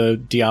implemented the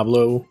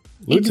Diablo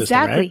loot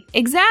system, right?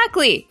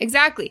 Exactly.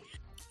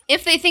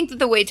 If they think that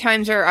the wait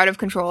times are out of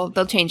control,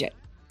 they'll change it.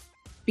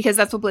 Because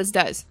that's what Blizz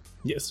does.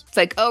 Yes. It's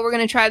like, oh, we're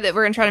going to try that.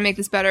 We're going to try to make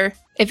this better.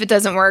 If it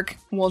doesn't work,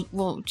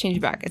 we'll change it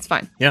back. It's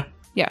fine. Yeah.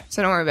 Yeah,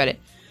 so don't worry about it.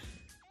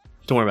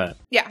 Don't worry about it.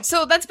 Yeah,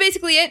 so that's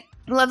basically it.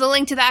 We'll have the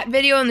link to that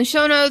video in the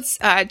show notes.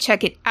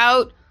 Check it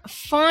out.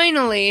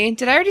 Finally,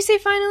 did I already say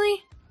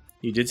finally?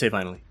 You did say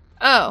finally.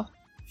 Oh,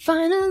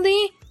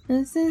 finally,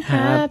 this has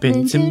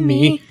happened to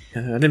me.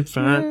 Right in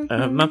front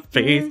of my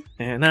face,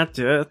 and I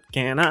just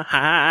cannot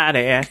hide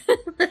it.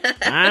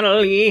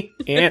 Finally,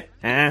 it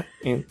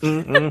happened.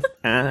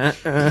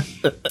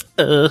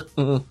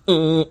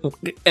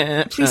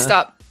 Please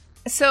stop.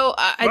 So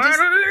I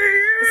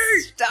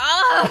just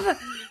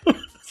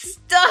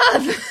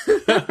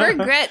stop. I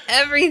regret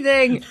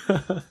everything.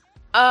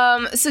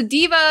 So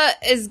Diva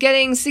is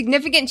getting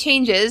significant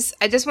changes.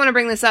 I just want to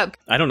bring this up.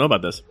 I don't know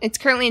about this. It's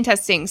currently in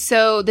testing.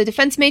 So the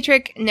defense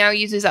matrix now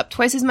uses up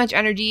twice as much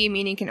energy,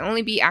 meaning can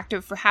only be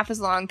active for half as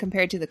long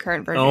compared to the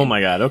current version. Oh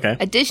my god, okay.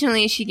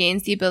 Additionally, she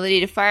gains the ability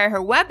to fire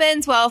her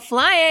weapons while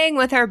flying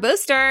with her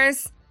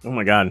boosters, Oh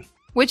my god.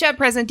 which at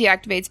present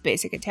deactivates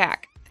basic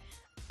attack.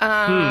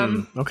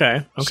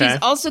 Okay. She's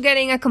also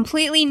getting a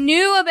completely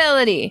new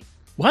ability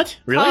What?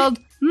 Really? called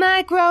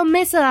micro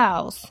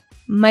missiles.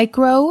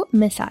 Micro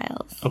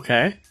missiles.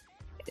 Okay.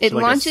 It So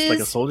like launches like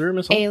a soldier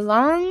missile? a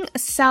long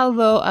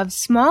salvo of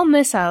small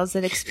missiles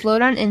that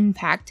explode on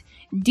impact,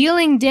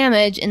 dealing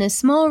damage in a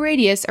small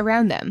radius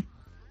around them.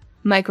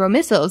 Micro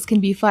missiles can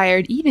be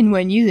fired even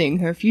when using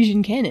her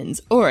fusion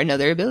cannons or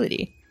another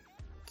ability.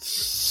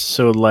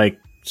 So like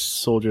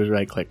soldiers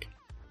right click.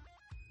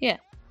 Yeah.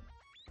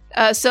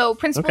 So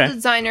principal Okay.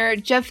 designer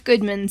Jeff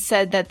Goodman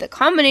said that the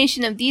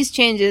combination of these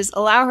changes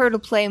allow her to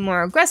play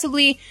more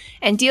aggressively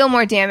and deal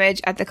more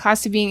damage at the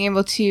cost of being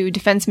able to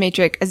defense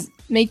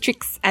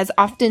matrix as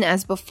often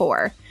as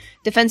before.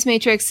 Defense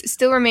matrix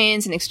still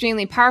remains an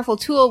extremely powerful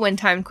tool when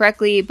timed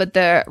correctly, but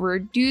the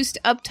reduced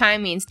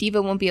uptime means Diva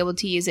won't be able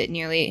to use it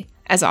nearly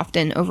as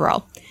often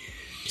overall.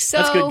 So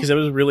That's good because it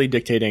was really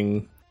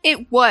dictating.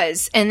 it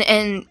was, and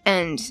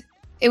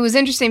it was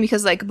interesting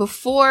because like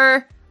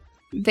before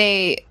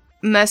they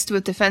messed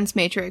with defense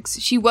matrix,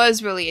 she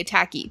was really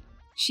attacky.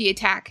 She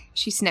attack,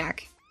 she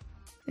snack,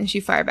 and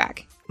she fire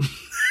back.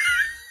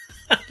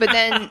 But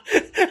then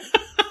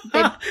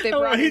they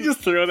brought You in just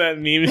throw that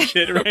meme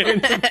shit right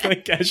into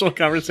like casual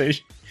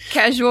conversation.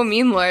 casual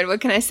meme lord.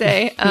 What can I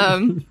say?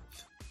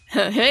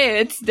 Hey,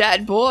 it's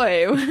that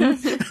boy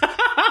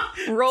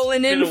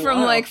rolling in been a from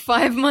while. like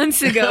 5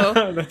 months ago.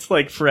 That's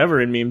like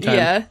forever in meme time.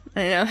 Yeah,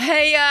 I know.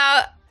 Hey,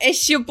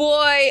 it's your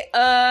boy,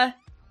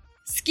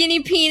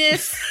 Skinny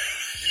Penis.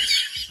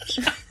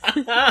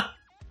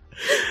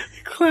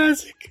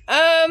 classic.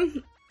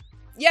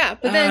 Yeah,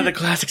 but then the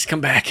classics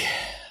come back.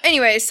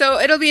 anyway, so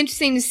it'll be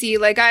interesting to see.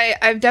 Like,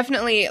 I've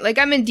definitely, like,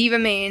 I'm in Diva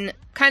main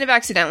kind of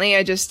accidentally.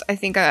 I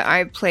think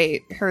I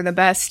play her the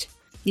best,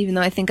 even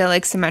though I think I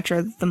like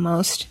Symmetra the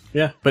most.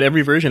 Yeah, but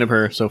every version of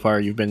her so far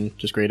you've been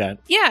just great at.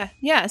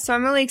 Yeah. So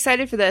I'm really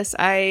excited for this.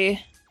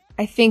 I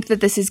think that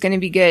this is going to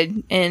be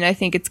good, and I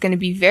think it's going to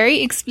be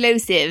very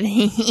explosive.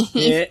 You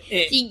get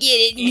it.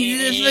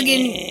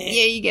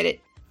 Yeah, you get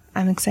it.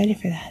 I'm excited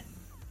for that.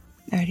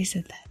 I already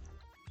said that.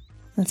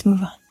 Let's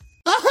move on.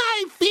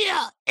 I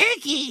feel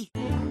icky.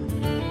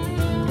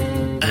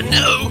 And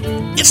now,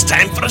 it's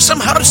time for some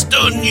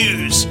Hearthstone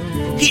news.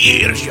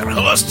 Here's your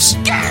hosts,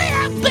 Gary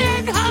and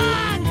Ben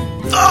Han,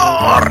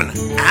 Thorn,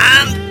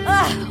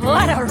 and...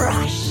 what a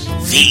rush.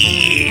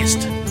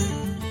 Feast.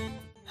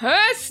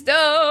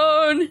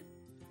 Hearthstone!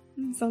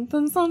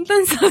 Something.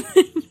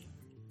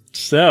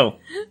 So,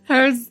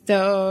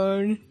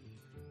 Hearthstone.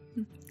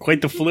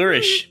 quite the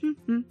flourish.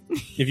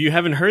 If you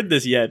haven't heard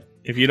this yet,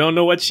 if you don't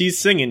know what she's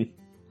singing,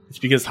 it's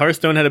because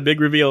Hearthstone had a big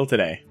reveal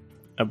today.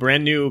 A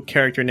brand new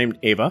character named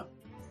Ava.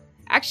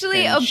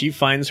 Actually, And she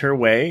finds her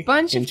way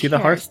bunch into of the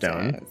characters.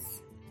 Hearthstone.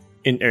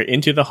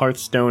 Into the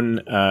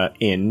Hearthstone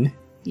Inn,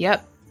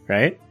 Yep.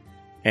 right?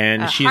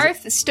 And she's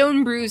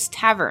Hearthstone Brews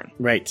Tavern.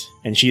 right.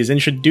 And she is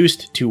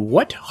introduced to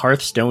what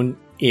Hearthstone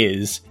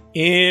is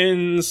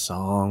in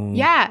song.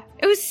 Yeah,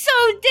 it was so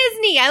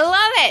Disney. I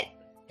love it.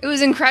 It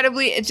was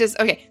incredibly. It just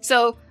okay.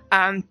 So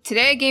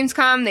today at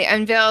Gamescom, they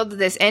unveiled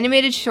this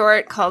animated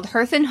short called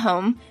Hearth and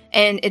Home,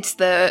 and it's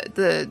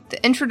the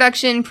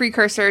introduction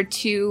precursor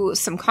to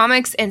some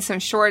comics and some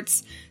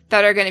shorts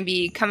that are going to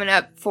be coming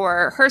up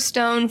for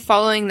Hearthstone,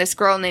 following this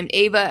girl named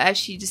Ava as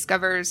she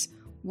discovers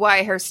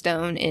why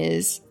Hearthstone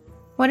is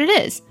what it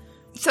is.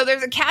 So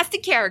there's a cast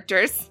of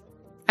characters.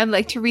 I'd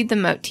like to read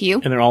them out to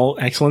you. And they're all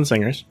excellent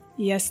singers.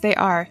 Yes, they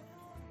are.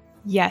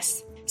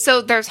 Yes.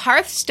 So there's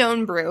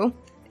Hearthstone Brew.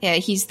 Yeah,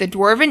 he's the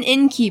dwarven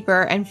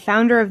innkeeper and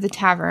founder of the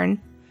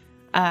tavern.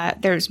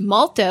 There's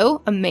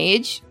Malto, a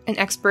mage, an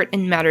expert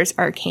in matters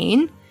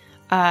arcane.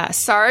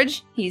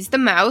 Sarge, he's the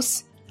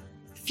mouse.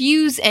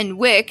 Fuse and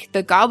Wick,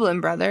 the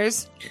goblin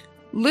brothers.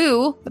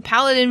 Lou, the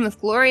paladin with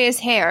glorious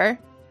hair.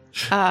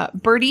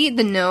 Bertie,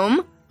 the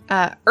gnome.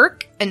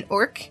 Urk, an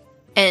orc.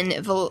 And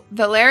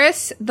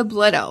Valeris, the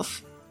blood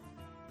elf.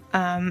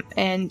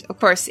 And of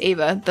course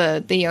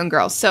Ava, the young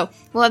girl. So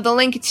we'll have the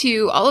link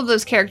to all of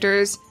those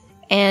characters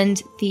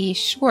and the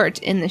short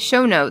in the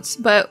show notes.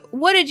 But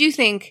what did you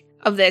think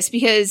of this?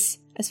 Because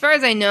as far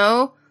as I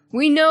know,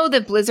 we know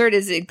that Blizzard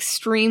is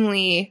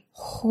extremely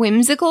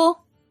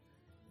whimsical,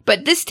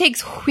 but this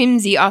takes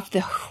whimsy off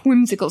the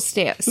whimsical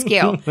scale.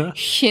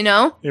 You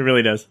know? It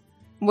really does.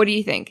 What do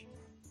you think?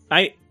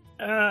 Not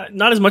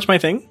as much my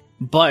thing,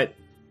 but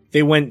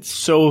they went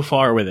so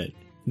far with it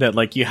that,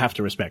 like, you have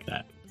to respect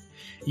that.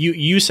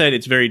 You said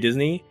it's very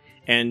Disney,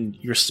 and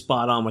you're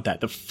spot on with that.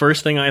 The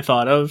first thing I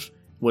thought of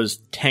was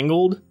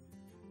Tangled,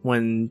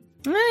 when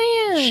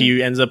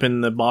she ends up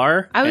in the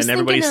bar, and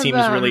everybody seems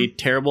really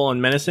terrible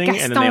and menacing,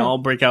 and then they all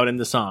break out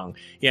into song.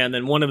 Yeah, and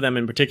then one of them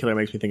in particular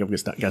makes me think of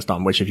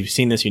Gaston, which if you've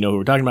seen this, you know who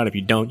we're talking about. If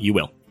you don't, you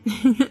will.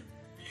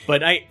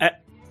 But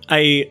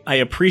I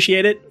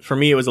appreciate it. For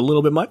me, it was a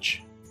little bit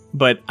much,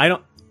 but I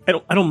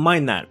don't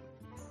mind that.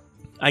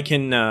 I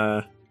can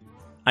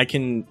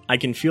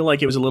feel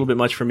like it was a little bit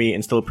much for me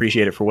and still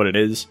appreciate it for what it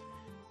is.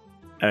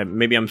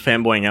 Maybe I'm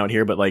fanboying out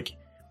here, but like,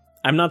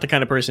 I'm not the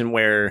kind of person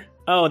where,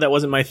 oh, that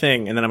wasn't my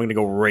thing, and then I'm going to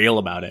go rail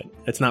about it.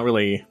 It's not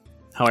really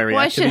how I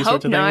react to these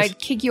sorts of things. I'd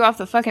kick you off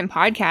the fucking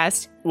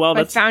podcast. Well,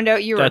 I found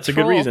out you were that's a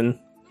good reason.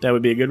 That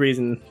would be a good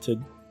reason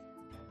to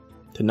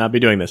not be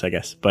doing this, I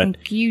guess. But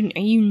are you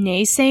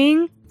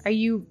naysaying? Are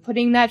you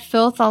putting that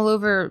filth all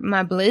over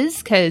my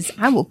Blizz? Because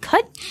I will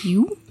cut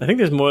you. I think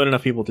there's more than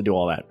enough people to do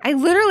all that. I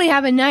literally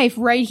have a knife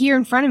right here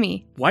in front of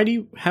me. Why do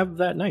you have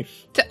that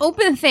knife? To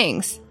open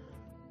things.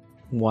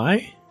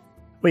 Why?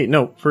 Wait,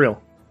 no, for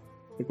real.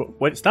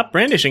 What? Stop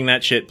brandishing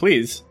that shit,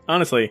 please.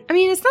 Honestly. I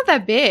mean, it's not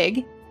that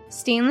big.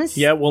 Stainless.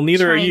 Yeah, well,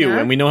 neither China. are you,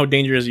 and we know how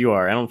dangerous you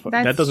are.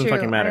 That's that doesn't true.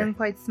 fucking matter. I'm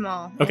quite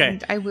small. Okay.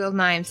 And I wield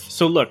knives.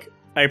 So look,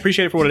 I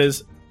appreciate it for what it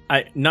is.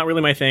 Not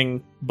really my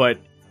thing, but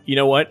you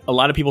know what? A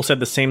lot of people said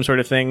the same sort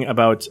of thing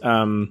about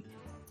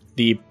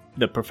the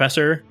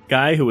professor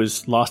guy who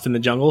was lost in the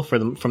jungle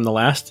from the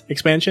last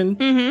expansion.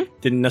 Mm-hmm.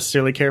 Didn't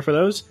necessarily care for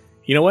those.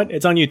 You know what?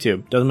 It's on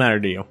YouTube. Doesn't matter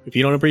to you. If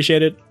you don't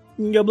appreciate it,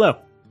 you can go blow.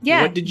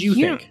 Yeah. What did you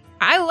think?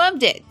 I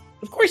loved it.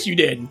 Of course you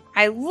did.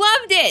 I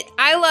loved it.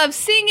 I love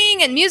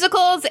singing and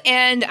musicals,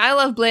 and I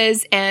love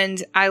Blizz,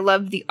 and I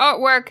love the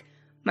artwork.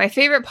 My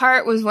favorite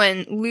part was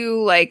when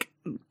Lou like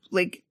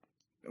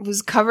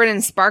was covered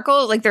in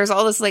sparkle. Like there's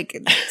all this like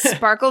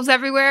sparkles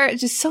everywhere.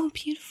 It's just so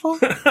beautiful.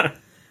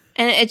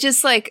 And it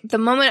just like the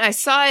moment I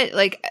saw it,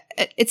 like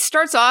it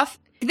starts off.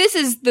 This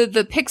is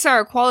the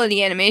Pixar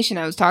quality animation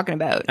I was talking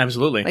about.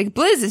 Absolutely. Like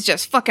Blizz is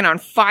just fucking on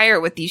fire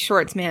with these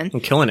shorts, man.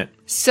 I'm killing it.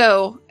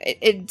 So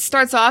it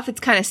starts off, it's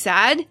kind of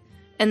sad.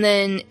 And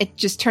then it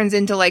just turns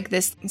into like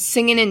this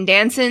singing and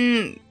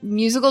dancing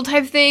musical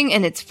type thing.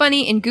 And it's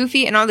funny and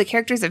goofy. And all the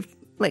characters have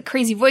like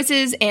crazy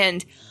voices,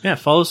 and Yeah,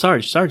 follow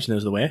Sarge. Sarge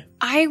knows the way.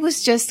 I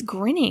was just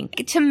grinning.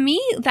 To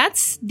me,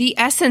 that's the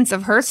essence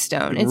of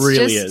Hearthstone. It It's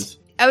really just, is.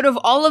 out of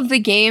all of the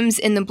games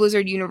in the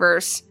Blizzard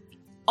universe,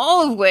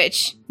 all of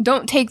which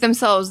don't take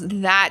themselves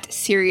that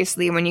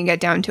seriously when you get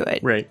down to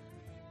it. Right.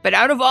 But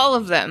out of all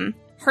of them,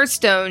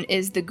 Hearthstone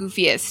is the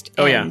goofiest.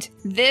 Oh, yeah. And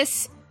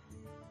this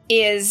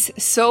is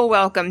so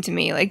welcome to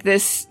me. Like,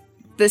 this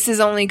is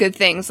only good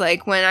things.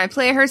 Like, when I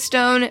play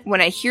Hearthstone,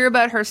 when I hear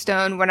about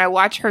Hearthstone, when I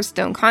watch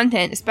Hearthstone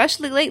content,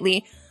 especially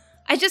lately,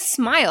 I just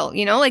smile,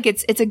 you know? Like,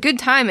 it's a good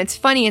time. It's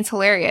funny. It's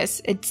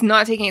hilarious. It's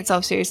not taking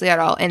itself seriously at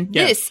all. And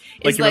Yeah. this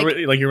Like is you like...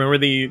 remember, you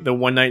remember the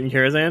one night in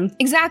Karazhan?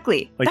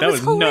 Exactly. Like, that that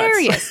was was nuts.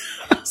 hilarious.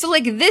 So,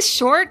 like, this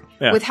short,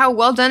 Yeah. with how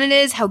well done it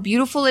is, how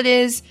beautiful it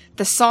is,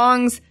 the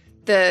songs,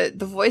 the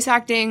voice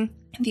acting,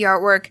 the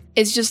artwork,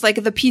 is just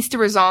like the piece de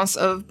resistance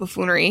of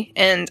buffoonery.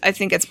 And I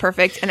think it's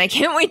perfect. And I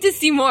can't wait to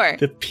see more.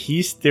 The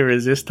piece de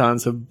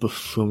resistance of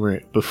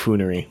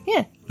buffoonery.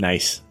 Yeah.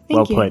 Nice. Thank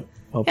Well you. put.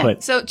 Well Yeah.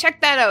 put. So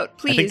check that out,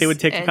 please. I think they would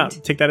take And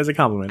take that as a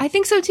compliment. I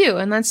think so too.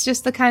 And that's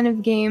just the kind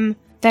of game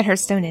that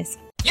Hearthstone is.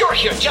 You're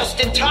here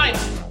just in time.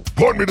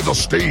 Put me to the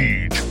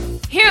stage.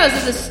 Heroes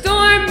of the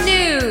Storm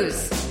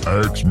News.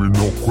 Ask me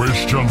no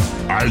question,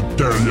 I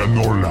tell you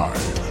no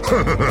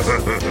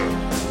lie.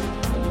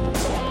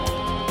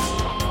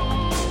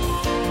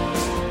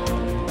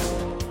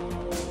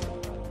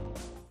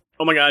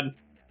 Oh my god.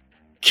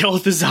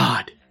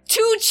 Kel'Thuzad.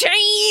 2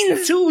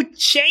 Chains. 2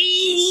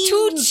 Chains.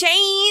 2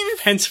 Chains.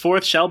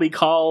 Henceforth shall be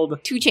called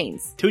 2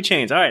 Chains. 2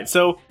 Chains. All right,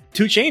 so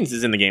 2 Chains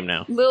is in the game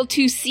now. Lil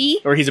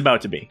 2C. Or he's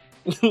about to be.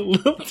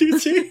 Little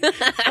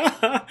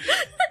 2C?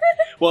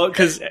 Well,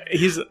 because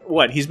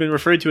he's been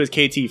referred to as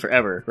KT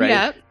forever, right?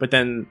 Yeah. But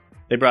then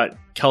they brought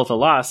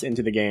Kel'Thuzad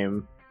into the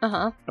game.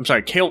 Uh-huh. I'm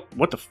sorry,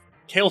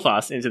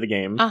 Kael'thas into the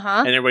game. Uh-huh.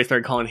 And everybody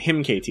started calling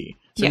him KT.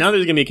 So Yeah. now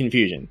there's going to be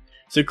confusion.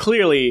 So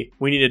clearly,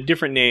 we need a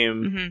different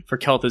name for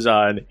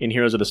Kel'Thuzad in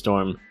Heroes of the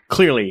Storm.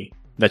 Clearly,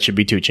 that should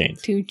be 2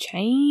 Chains. 2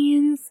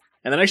 Chains.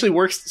 And that actually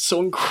works so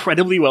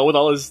incredibly well with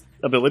all his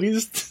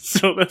abilities.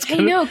 So that's I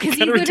kind know, because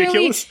you of literally,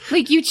 ridiculous.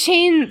 like, you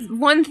chain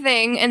one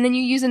thing, and then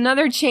you use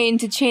another chain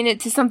to chain it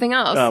to something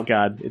else. Oh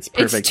god, it's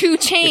perfect. It's 2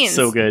 chains. It's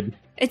so good.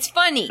 It's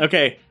funny.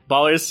 Okay,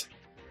 ballers.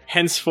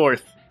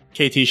 Henceforth,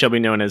 KT shall be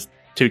known as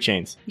 2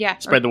 Chains. Yeah.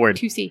 Spread the word.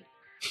 2C.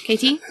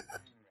 KT?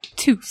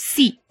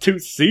 2C.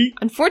 2C?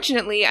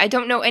 Unfortunately, I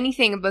don't know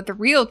anything about the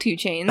real 2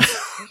 Chains,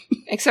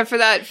 except for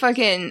that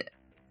fucking...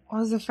 What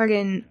was the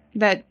fucking...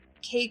 That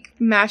cake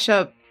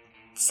mashup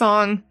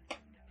song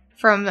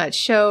from that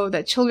show,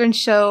 that children's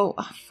show.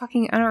 Oh,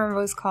 fucking... I don't remember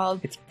what it's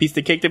called. It's a piece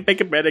of cake to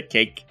bake a better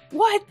cake.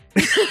 What?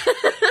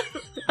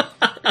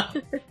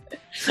 I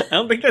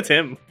don't think that's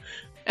him.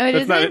 Oh, it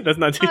isn't? That's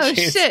not 2 Oh,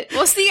 Chains. shit.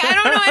 Well, see, I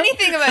don't know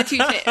anything about 2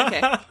 Chains.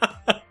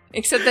 Okay.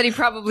 Except that he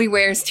probably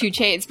wears 2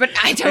 chains, but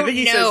I don't think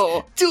he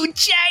know. says, 2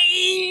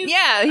 Chains!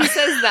 Yeah, he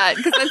says that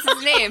because that's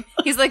his name.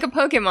 He's like a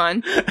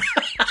Pokemon.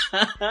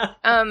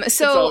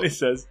 That's all he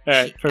says.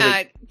 Alright,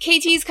 perfect.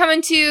 KT's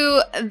coming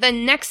to the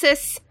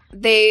Nexus.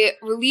 They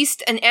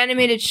released an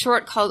animated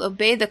short called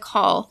Obey the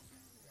Call.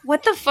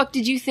 What the fuck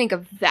did you think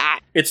of that?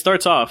 It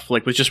starts off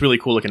like with just really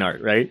cool looking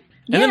art, right?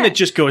 And then Yeah. it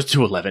just goes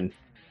to 11.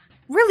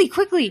 Really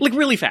quickly. Like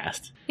really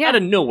fast. Yeah. Out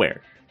of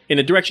nowhere. In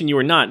a direction you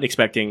were not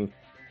expecting,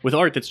 with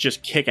art that's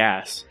just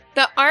kick-ass.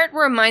 The art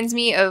reminds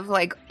me of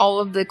like all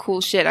of the cool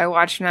shit I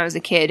watched when I was a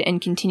kid and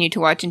continue to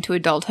watch into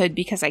adulthood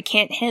because I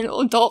can't handle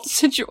adult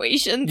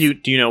situations. Do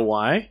you know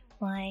why?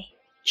 Why?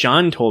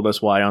 John told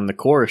us why on the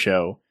Core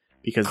show.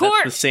 Because Core!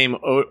 that's the same...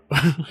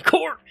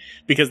 Core!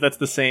 Because that's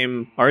the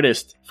same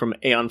artist from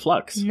Aeon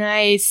Flux.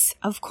 Nice.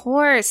 Of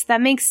course.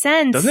 That makes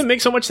sense. Doesn't it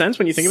make so much sense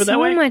when you think of it that So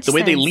way? much The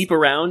way they sense. leap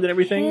around and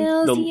everything.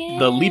 Hells The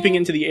yeah. leaping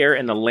into the air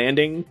and the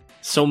landing.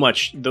 So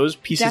much. Those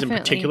pieces Definitely.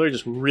 in particular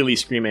just really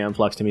scream Aeon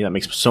Flux to me. That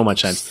makes so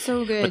much sense.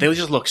 So good. But they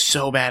just look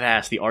so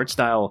badass. The art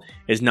style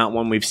is not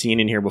one we've seen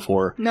in here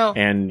before. No.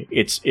 And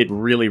it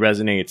really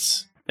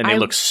resonates. And they I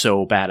look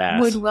so badass.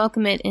 would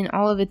welcome it in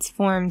all of its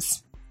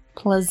forms.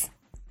 Plus.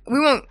 We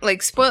won't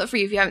like spoil it for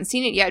you if you haven't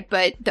seen it yet,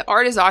 but the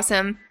art is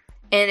awesome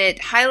and it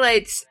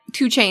highlights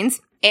 2 Chains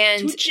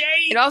and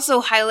it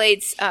also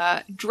highlights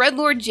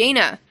Dreadlord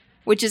Jaina,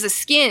 which is a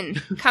skin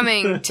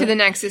coming to the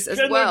Nexus as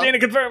well. Dana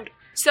confirmed.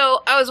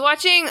 So I was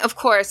watching, of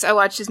course, I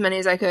watched as many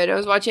as I could. I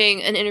was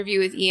watching an interview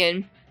with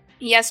Ian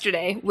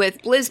yesterday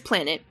with Blizz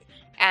Planet,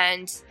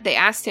 and they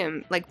asked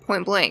him, like,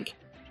 point blank,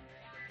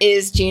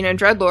 is Jaina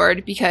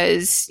Dreadlord?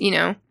 Because, you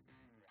know,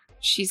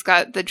 she's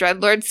got the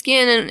Dreadlord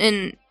skin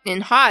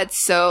in HOTS,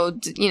 so,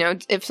 you know,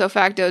 ipso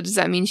facto, does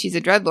that mean she's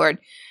a Dreadlord?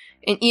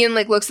 And Ian,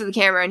 like, looks at the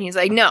camera and he's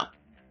like, no,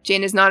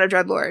 Jaina's not a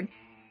Dreadlord.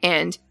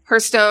 And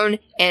Hearthstone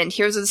and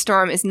Heroes of the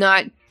Storm is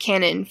not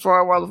canon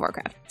for World of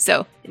Warcraft.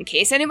 So, in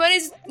case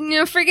anybody's, you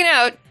know, freaking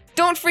out,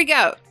 don't freak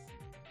out.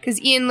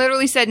 Because Ian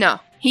literally said no.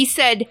 He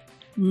said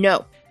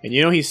no. And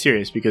you know he's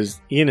serious because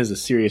Ian is a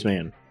serious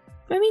man.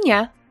 I mean,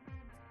 yeah.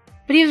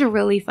 But he was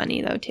really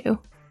funny, though, too.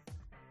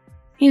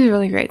 He has a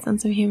really great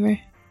sense of humor.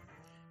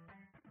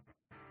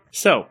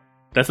 So,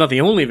 that's not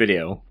the only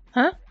video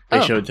Huh?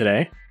 they showed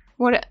today.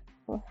 What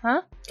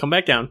Huh? Come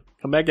back down.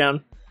 Come back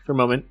down for a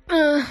moment.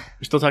 We're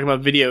still talking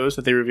about videos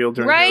that they revealed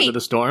during Heroes of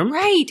the Storm.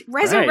 Right.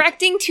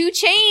 Resurrecting 2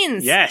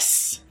 Chainz.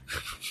 Yes.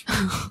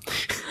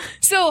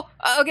 So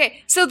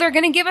they're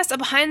going to give us a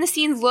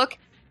behind-the-scenes look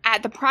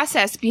at the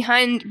process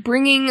behind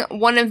bringing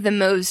one of the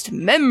most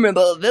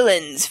memorable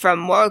villains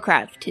from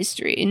Warcraft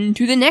history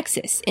into the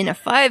Nexus in a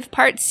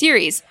 5-part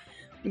series.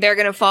 They're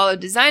going to follow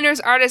designers,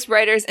 artists,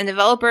 writers, and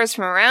developers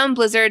from around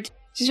Blizzard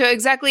to show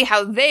exactly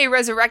how they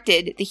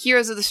resurrected the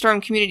Heroes of the Storm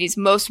community's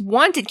most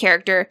wanted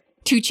character,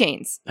 2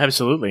 Chainz.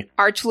 Absolutely.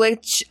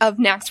 Archlich of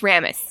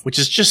Naxxramas. Which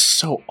is just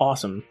so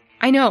awesome.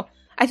 I know.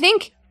 I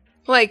think,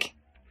 like,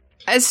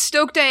 as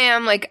stoked I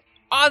am, like,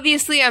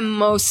 obviously I'm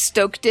most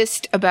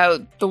stokedest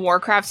about the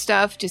Warcraft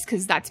stuff just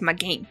because that's my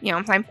game. You know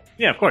what I'm saying?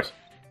 Yeah, of course.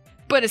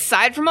 But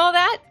aside from all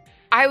that,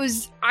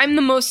 I'm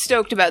the most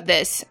stoked about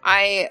this.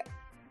 I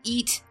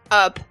eat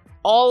up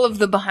all of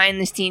the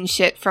behind-the-scenes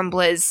shit from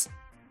Blizz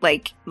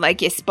like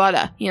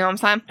espada. You know what I'm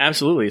saying?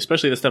 Absolutely,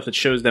 especially the stuff that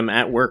shows them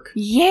at work.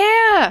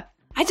 Yeah!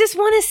 I just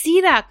want to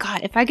see that.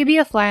 God, if I could be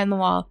a fly on the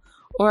wall,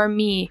 or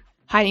me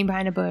hiding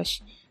behind a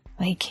bush,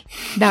 like,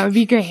 that would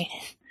be great.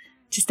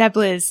 Just at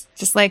Blizz.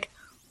 Just like,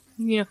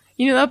 you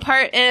know that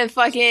part in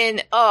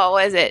fucking,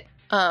 what is it?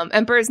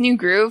 Emperor's New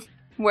Groove,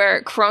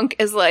 where Krunk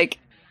is like,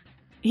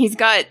 he's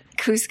got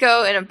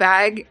Cusco in a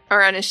bag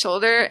around his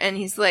shoulder, and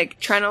he's like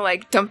trying to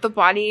like dump the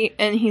body,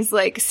 and he's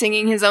like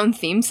singing his own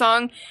theme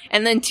song,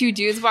 and then 2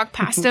 dudes walk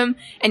past him,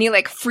 and he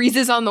like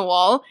freezes on the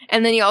wall,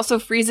 and then he also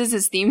freezes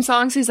his theme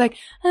song, so he's like,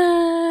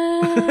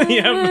 that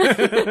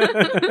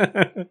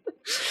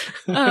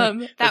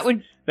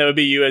would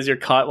be you as you're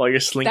caught while you're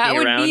slinking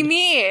around. That would be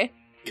me.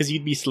 Because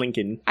you'd be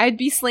slinking. I'd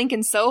be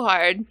slinking so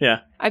hard. Yeah.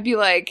 I'd be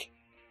like,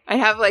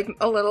 I'd have like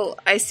a little,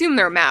 I assume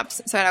they're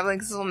maps, so I'd have like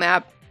this little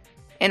map,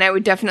 and I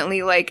would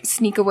definitely like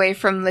sneak away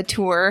from the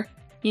tour,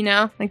 you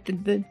know? Like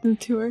the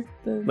tour.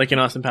 Like in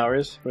Austin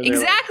Powers?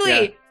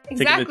 Exactly!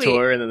 Taking the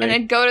tour and then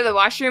I'd go to the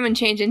washroom and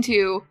change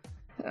into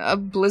a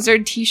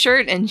Blizzard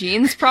t-shirt and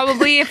jeans,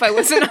 probably, if I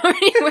wasn't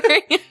already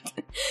wearing it.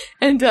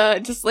 And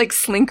just like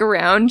slink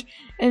around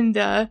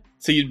and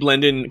so you'd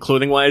blend in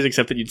clothing-wise,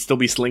 except that you'd still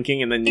be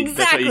slinking, and then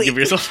that's how you give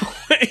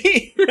yourself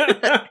away.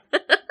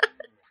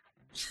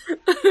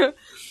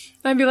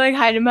 I'd be like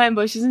hiding behind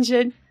bushes and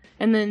shit,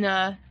 and then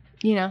I'd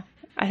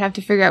have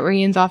to figure out where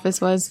Ian's office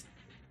was.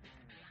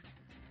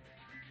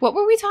 What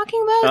were we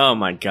talking about? Oh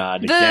my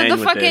god! Again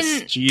with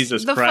this.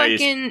 Jesus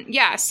Christ!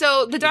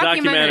 So the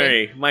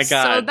documentary. My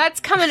god! So that's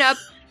coming up.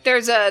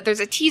 There's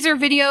a teaser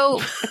video,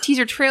 a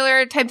teaser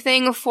trailer type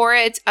thing for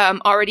it,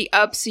 already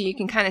up, so you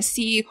can kind of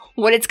see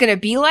what it's gonna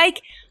be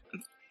like.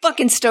 I'm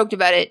fucking stoked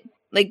about it,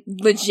 like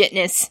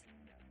legitness,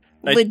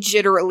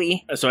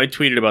 legitimately. So I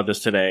tweeted about this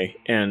today,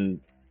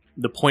 and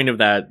the point of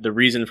that, the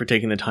reason for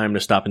taking the time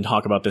to stop and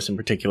talk about this in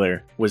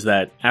particular, was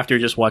that after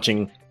just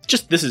watching,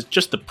 this is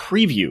just the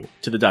preview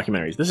to the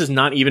documentaries. This is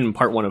not even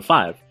part 1 of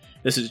 5.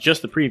 This is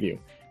just the preview.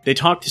 They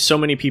talked to so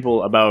many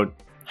people about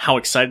how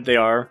excited they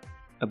are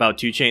about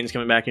 2 Chainz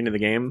coming back into the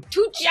game.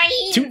 2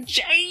 Chainz! 2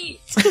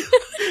 Chainz!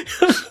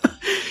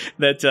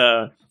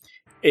 That,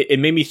 it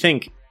made me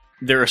think,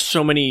 there are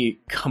so many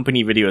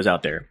company videos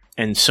out there,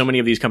 and so many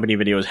of these company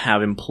videos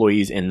have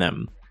employees in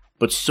them,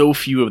 but so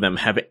few of them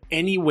have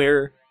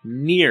anywhere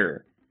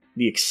near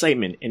the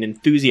excitement and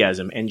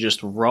enthusiasm and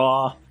just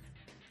raw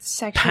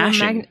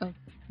passion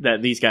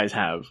that these guys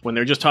have when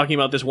they're just talking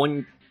about this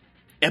one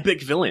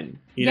epic villain,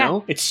 you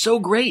know? It's so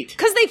great.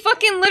 Because they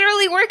fucking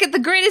literally work at the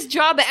greatest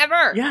job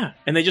ever. Yeah,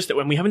 and they just,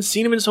 when we haven't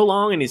seen him in so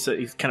long, and he's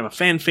kind of a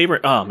fan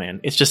favorite, oh man,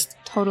 it's just...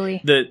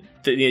 Totally.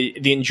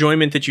 The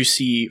enjoyment that you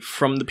see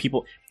from the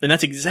people, and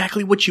that's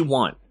exactly what you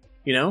want,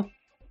 you know?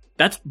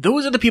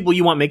 Those are the people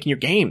you want making your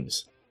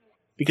games.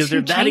 Because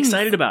they're that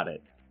excited about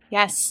it.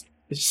 Yes.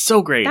 It's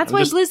so great. That's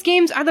why Blizz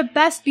games are the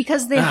best,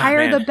 because they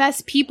hire the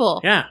best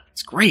people. Yeah,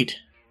 it's great.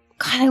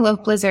 God, I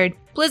love Blizzard.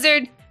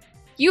 Blizzard,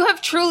 you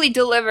have truly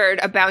delivered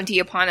a bounty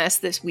upon us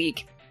this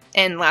week,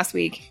 and last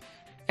week,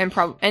 and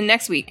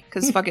next week,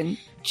 because fucking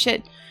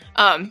shit.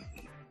 Let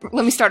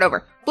me start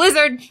over.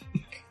 Blizzard,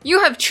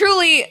 you have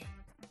truly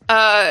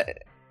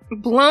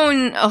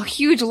blown a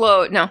huge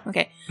load. No,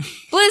 okay.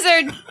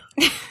 Blizzard,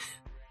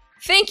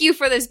 thank you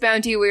for this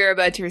bounty we are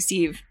about to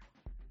receive.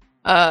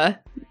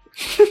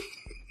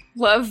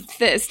 Love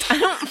fist. I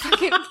don't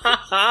fucking...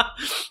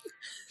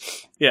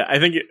 Yeah, I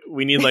think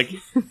we need like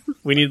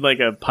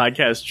a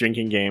podcast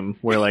drinking game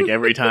where like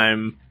every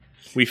time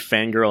we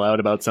fangirl out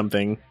about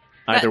something,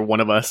 either one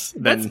of us,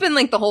 then that's been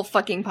like the whole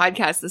fucking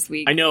podcast this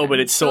week. I know, but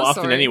it's so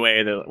often sorry.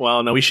 anyway that,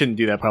 well, no, we shouldn't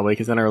do that probably,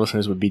 because then our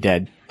listeners would be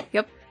dead.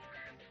 Yep.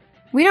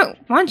 We don't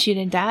want you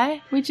to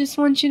die. We just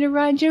want you to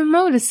ride your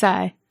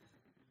motorcycle.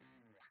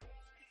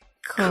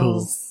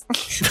 Cool.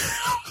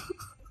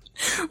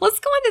 Let's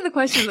go on to the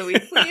question of the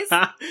week, please.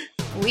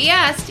 We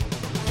asked,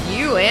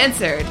 you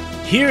answered.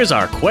 Here's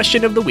our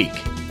question of the week.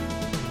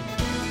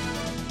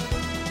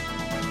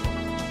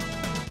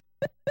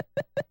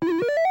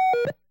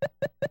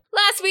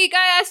 Last week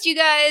I asked you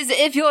guys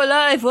if your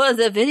life was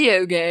a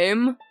video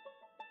game,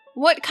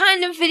 what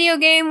kind of video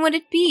game would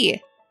it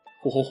be?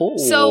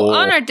 So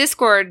on our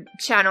Discord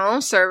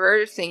channel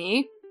server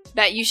thingy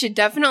that you should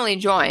definitely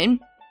join,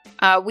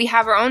 we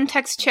have our own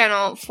text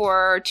channel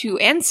to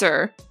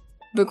answer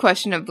the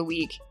question of the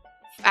week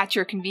at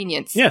your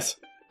convenience. Yes.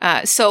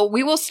 So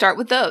we will start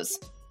with those.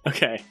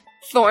 Okay.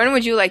 Thorn,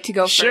 would you like to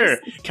go Sure.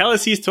 first?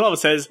 Calices12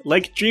 says,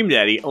 like Dream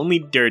Daddy, only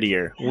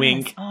dirtier. Yes.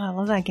 Wink. Oh, I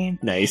love that game.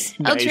 Nice.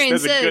 Eltrain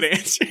That's a good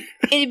says- answer.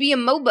 It'd be a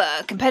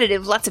MOBA,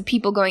 competitive, lots of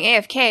people going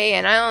AFK,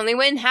 and I only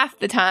win half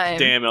the time.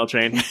 Damn,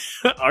 L-Train.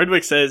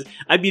 Ardwick says,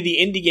 I'd be the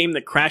indie game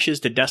that crashes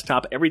to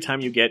desktop every time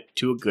you get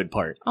to a good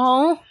part.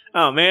 Oh,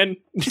 Oh, man.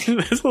 That's a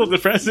little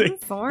depressing.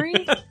 sorry.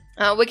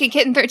 Wicked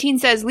Kitten 13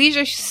 says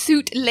Leisure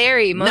Suit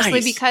Larry, mostly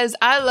Nice. because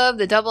I love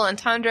the double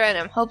entendre and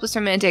I'm hopeless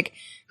romantic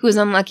who is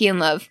unlucky in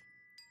love.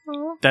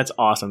 Oh, That's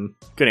awesome.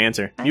 Good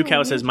answer. Oh.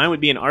 Yucow says, mine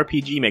would be an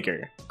RPG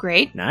maker.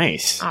 great.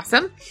 Nice.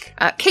 Awesome.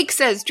 Cake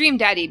says Dream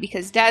Daddy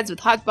because dads with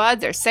hot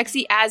bods are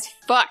sexy as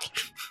fuck.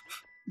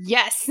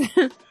 Yes.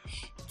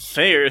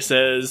 Thayer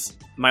says,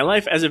 my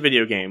life as a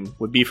video game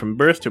would be from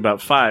birth to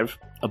about 5,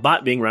 a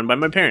bot being run by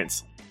my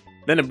parents.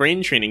 Then a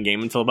brain training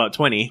game until about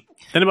 20.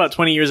 Then about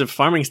 20 years of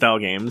farming style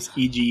games,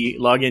 e.g.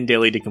 log in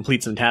daily to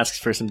complete some tasks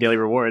for some daily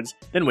rewards,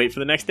 then wait for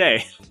the next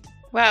day.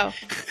 Wow.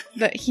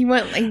 He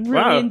went like really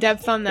Wow. in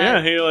depth on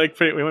that. Yeah,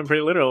 we went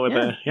pretty literal with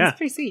that. Yeah. That's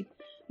pretty sweet.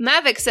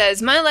 Mavic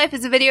says, my life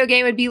as a video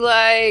game would be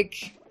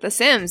like The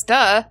Sims,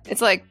 duh.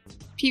 It's like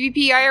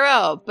PvP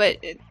IRL, but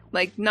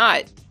like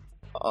not.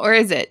 Or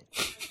is it?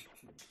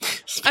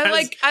 I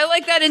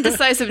like that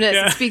indecisiveness.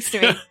 Yeah. It speaks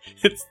to me.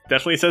 It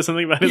definitely says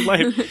something about his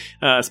life.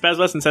 Spaz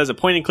Lesson says, a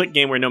point and click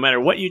game where no matter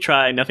what you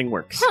try, nothing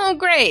works. Oh,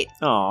 great.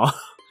 Aw.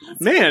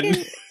 Man.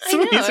 fucking- Some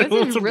I of these know, are a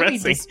little this is really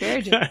depressing.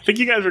 disparaging. I think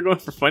you guys were going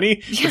for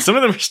funny, Yeah. but some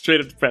of them are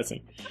straight up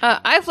depressing.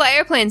 I Fly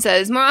Airplane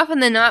says, more often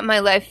than not, my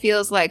life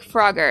feels like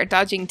Frogger,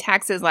 dodging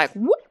taxes like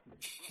whoop,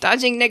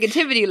 dodging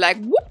negativity like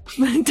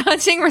whoop,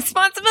 dodging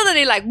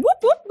responsibility like whoop,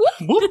 whoop,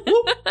 whoop. Whoop,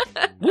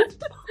 whoop.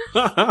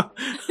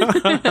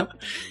 Whoop.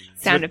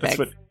 Sound That's effects.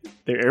 what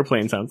their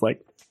airplane sounds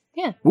like.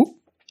 Yeah. Whoop.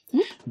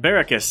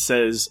 Baracus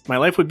says, my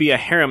life would be a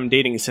harem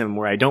dating sim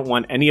where I don't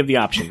want any of the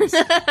options.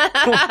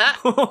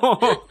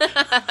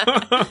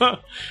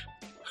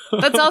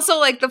 That's also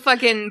like the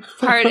fucking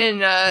part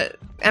in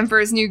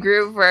Emperor's New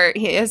Groove where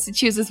he has to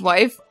choose his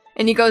wife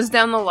and he goes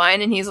down the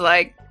line and he's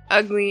like,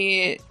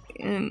 ugly,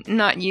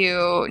 not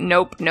you,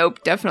 nope,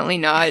 definitely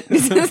not.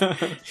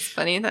 It's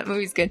funny, that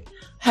movie's good.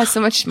 Has so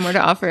much more to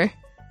offer.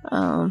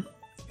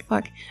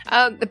 Fuck.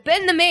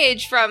 Ben the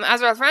Mage from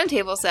Azeroth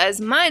Roundtable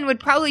says, mine would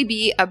probably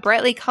be a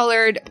brightly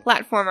colored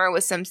platformer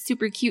with some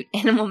super cute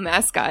animal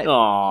mascot.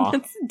 Aw.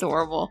 That's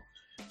adorable.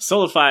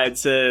 Solified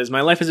says,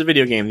 my life is a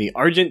video game, the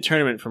Argent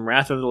Tournament from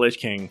Wrath of the Lich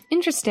King.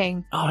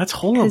 Interesting. Oh, that's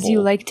horrible. Because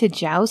you like to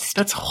joust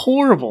That's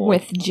horrible.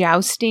 with That's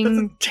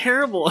jousting.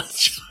 terrible. I'm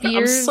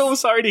Spears. so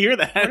sorry to hear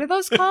What are that.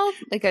 those called?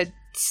 Like a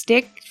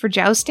stick for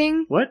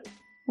jousting? What?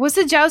 What's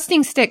a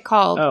jousting stick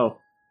called? Oh,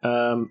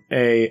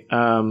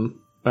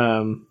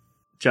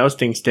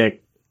 jousting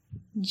stick.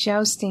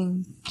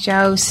 Jousting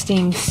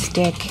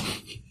stick.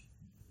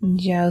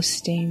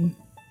 Jousting.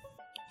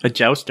 A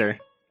jouster.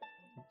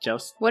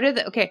 Joust. What are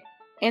the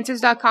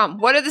answers.com.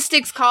 What are the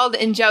sticks called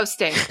in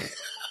jousting?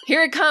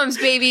 Here it comes,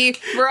 baby.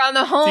 We're on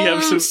the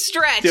home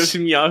stretch. Do you have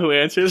some Yahoo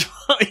answers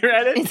while you're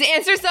at it? It's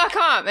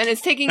answers.com and it's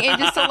taking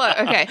ages to load.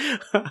 Okay.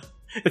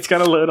 It's got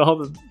to load all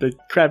the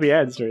crappy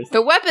ads first.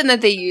 The weapon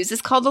that they use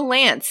is called a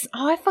lance.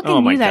 Oh, I fucking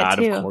Oh my knew that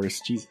god, too. of course.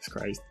 Jesus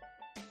Christ.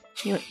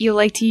 You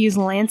like to use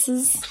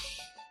lances?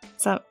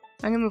 So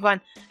I'm gonna move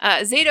on.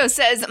 Zato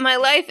says, my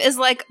life is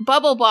like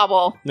Bubble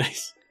Bobble.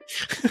 Nice.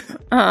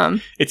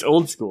 It's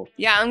old school.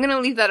 Yeah, I'm gonna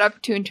leave that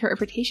up to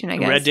interpretation, I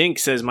guess. Red Ink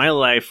says, my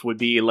life would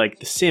be like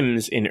The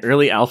Sims in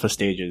early alpha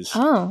stages.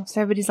 Oh,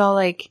 so everybody's all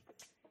like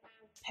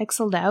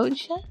pixeled out and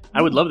shit?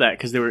 I would love that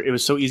because it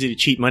was so easy to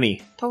cheat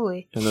money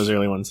Totally. in those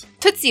early ones.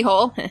 Tootsie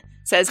Hole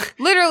says,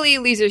 literally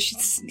leisure...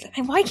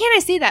 Why can't I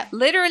say that?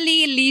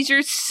 Literally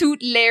Leisure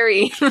Suit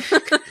Larry.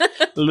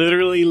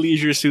 Literally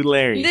Leisure Suit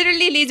Larry.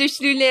 Literally Leisure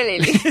Suit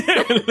Larry.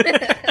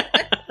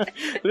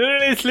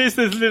 Literally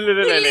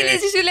Literally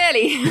Leisure Suit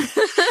Larry.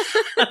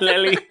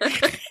 Lily.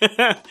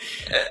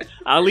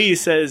 Ali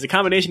says, a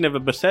combination of a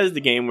Bethesda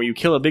game where you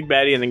kill a big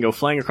baddie and then go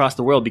flying across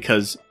the world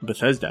because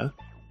Bethesda,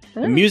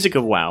 the music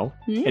of WoW,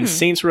 and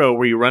Saints Row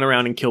where you run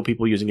around and kill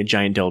people using a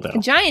giant dildo. A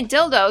giant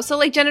dildo, so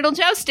like genital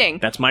jousting.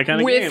 That's my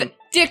kind of with game.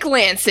 dick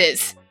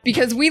lances.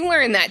 Because we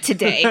learned that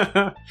today,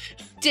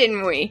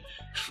 didn't we?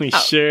 We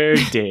sure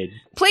did.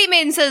 Plate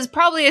Maiden says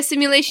probably a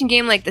simulation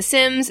game like The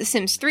Sims,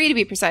 Sims 3 to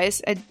be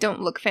precise. I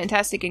don't look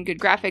fantastic in good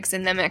graphics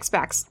in them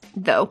X-Packs,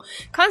 though.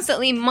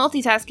 Constantly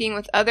multitasking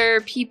with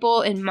other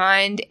people in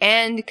mind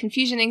and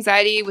confusion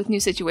anxiety with new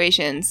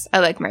situations. I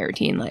like my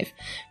routine life.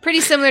 Pretty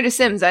similar to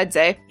Sims, I'd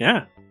say.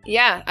 Yeah.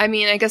 Yeah, I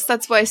mean, I guess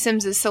that's why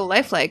Sims is so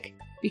lifelike,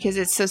 because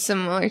it's so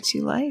similar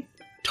to life.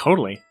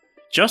 Totally.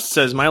 Just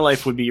says, my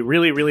life would be a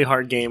really, really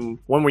hard game,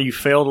 one where you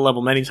fail to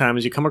level many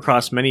times, you come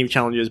across many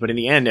challenges, but in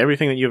the end,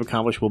 everything that you have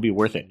accomplished will be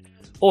worth it.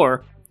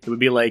 Or, it would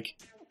be like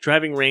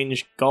driving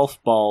range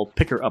golf ball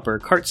picker-upper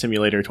kart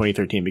simulator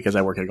 2013 because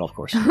I work at a golf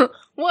course.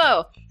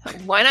 Whoa.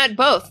 Why not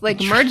both?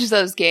 Like, merge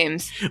those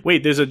games.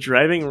 Wait, there's a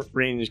driving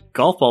range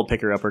golf ball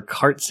picker-upper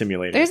kart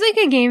simulator. There's like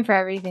a game for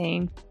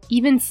everything.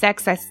 Even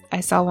sex I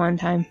saw one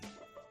time.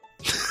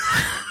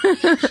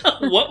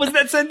 What was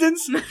that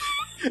sentence?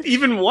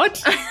 Even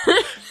what?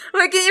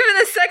 Like, even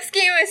the sex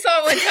game I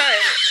saw one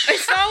time. I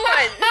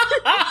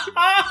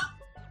saw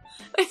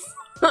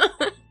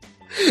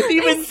one.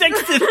 Even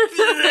sex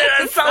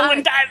I saw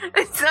one time.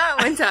 I saw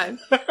it one time.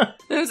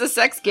 It was a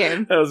sex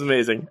game. That was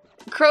amazing.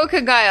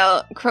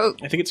 Crocodile.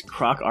 I think it's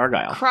Croc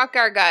Argyle.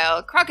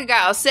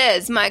 Crocodile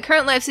says, my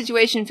current life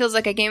situation feels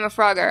like a game of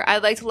Frogger.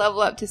 I'd like to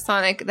level up to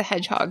Sonic the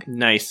Hedgehog.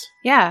 Nice.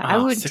 Yeah, I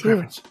Oh, would sick too.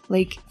 reference.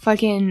 Like,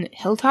 fucking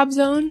Hilltop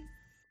Zone?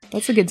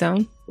 That's a good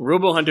zone.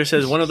 Robo Hunter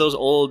says one of those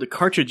old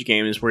cartridge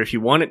games where if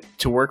you want it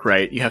to work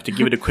right, you have to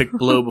give it a quick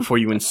blow before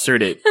you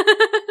insert it.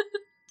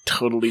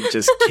 Totally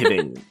just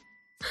kidding.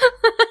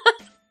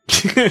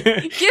 Give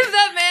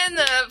that man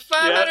the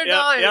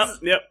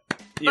 $500. Yep.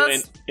 You win.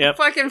 That's Yep.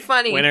 fucking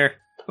funny. Winner.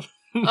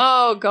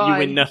 Oh, God. You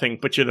win nothing,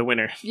 but you're the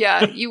winner.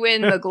 Yeah, you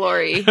win the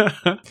glory.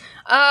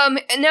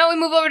 And now we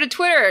move over to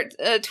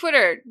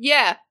Twitter.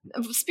 Yeah.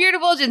 Spirit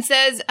of Vulcan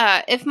says,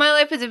 if my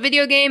life was a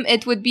video game,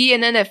 it would be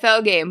an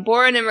NFL game.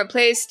 Boring and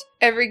replaced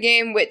every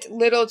game with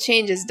little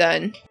changes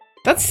done.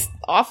 That's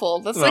awful.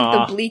 That's like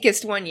Aw. the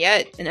bleakest one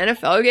yet. An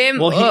NFL game?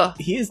 Well, Ugh.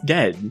 he is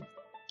dead.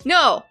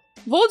 No,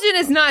 Vulcan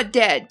is not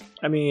dead.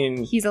 I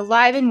mean, He's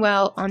alive and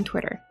well on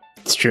Twitter.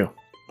 it's true.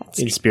 That's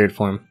In spirit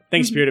form.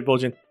 Thanks, Mm-hmm. Spirit of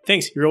Vulcan.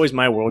 Thanks, you're always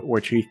my World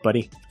War Chief,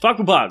 buddy.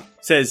 Fakupog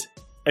says,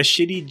 a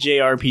shitty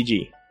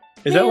JRPG.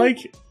 Is that Yeah. like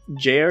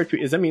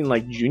JRPG? Does that mean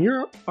like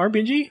junior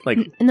RPG? Like,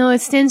 No, it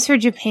stands for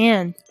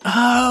Japan.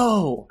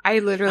 oh! I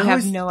literally I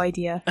have was- no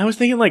idea. I was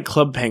thinking like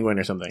Club Penguin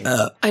or something.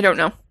 I don't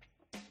know.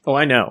 Oh,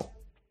 I know.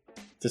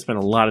 Just spent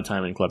a lot of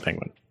time in Club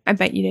Penguin. I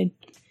bet you did.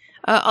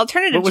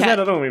 Alternative What was chat. that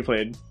other one we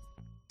played?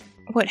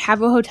 What,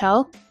 Habbo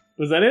Hotel?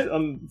 Was that it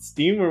on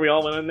Steam where we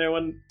all went in there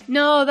one?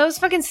 No, that was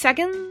fucking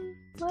Second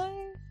Life.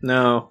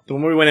 No, the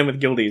one where we went in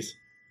with guildies.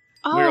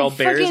 Oh, We were all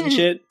bears and fucking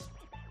shit.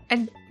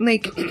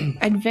 Like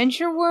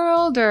Adventure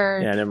World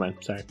or Yeah, never mind.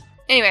 Sorry.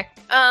 anyway.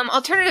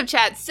 Alternative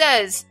chat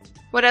says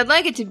what I'd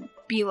like it to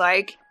be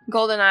like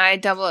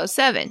GoldenEye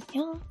 007.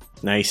 Yeah.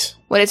 Nice.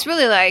 What it's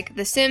really like: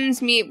 The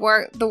Sims meet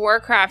the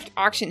Warcraft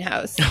auction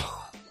house.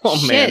 Oh,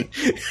 Shit.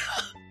 man.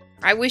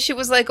 I wish it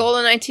was like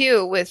GoldenEye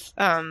 2 with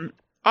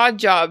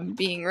Oddjob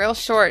being real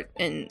short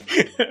and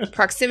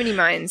proximity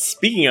mines.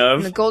 Speaking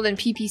And the of, golden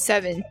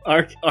PP7.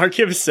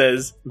 Archive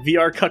says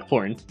VR cuck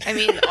porn. I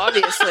mean,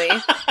 obviously.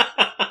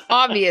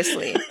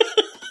 Obviously.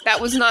 That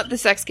was not the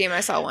sex game I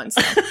saw once.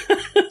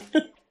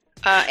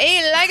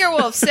 A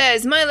Lagerwolf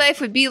says, my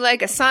life would be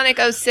like a Sonic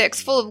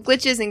 06, full of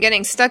glitches and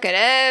getting stuck at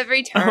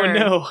every Oh turn.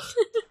 no.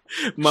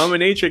 Mama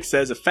Natrix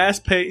says a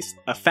fast-paced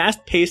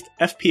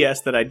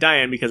FPS that I die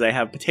in because I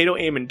have potato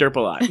aim and derp a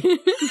lot.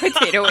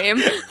 Potato aim.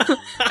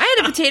 I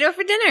had a potato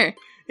for dinner.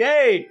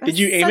 Yay! Did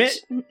you aim it?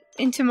 Such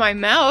into my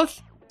mouth.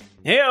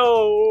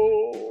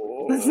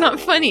 Hey-oh! That's not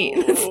funny.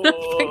 That's not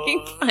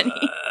fucking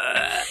funny.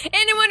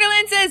 Andy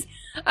Wonderland says,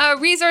 a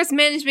resource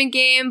management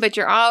game, but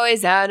you're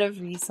always out of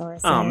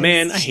resources. Oh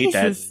man, I hate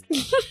that.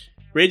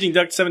 Raging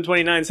Duck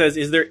 729 says,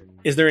 is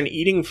there an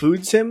eating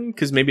food sim?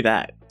 Because maybe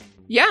that.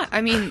 Yeah,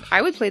 I mean,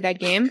 I would play that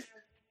game.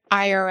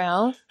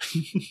 IRL.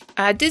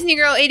 Disney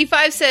Girl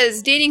 85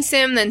 says, dating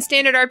sim, then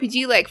standard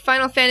RPG like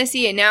Final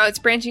Fantasy, and now it's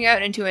branching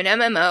out into an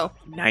MMO.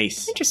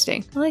 Nice.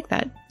 Interesting. I like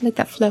that. I like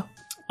that flow.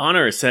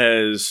 Honor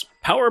says,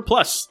 Power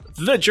Plus,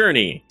 The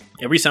Journey.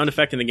 Every sound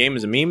effect in the game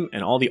is a meme,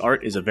 and all the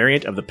art is a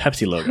variant of the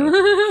Pepsi logo.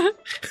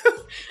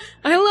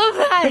 I love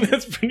that.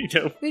 That's pretty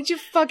dope. Did you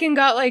fucking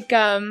got like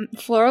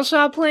floral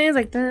shop plans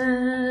like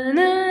da-na,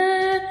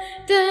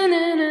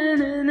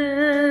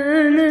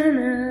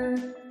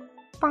 da-na-na-na-na-na-na.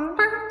 Bong,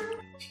 bong.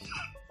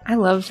 I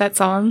love that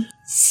song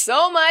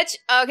so much.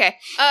 Okay.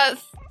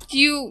 Do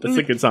you That's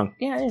a good song.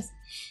 Yeah, it is.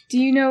 Do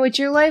you know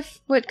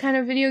what kind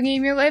of video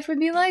game your life would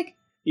be like?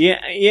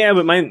 Yeah,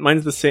 but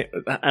mine's the same.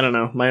 I don't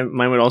know.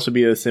 Mine would also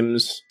be a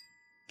Sims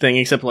thing,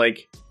 except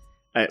like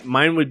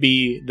mine would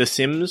be The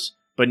Sims,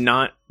 but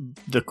not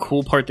the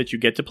cool part that you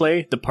get to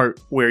play. The part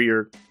where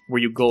you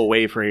go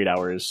away for 8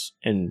 hours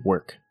and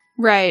work.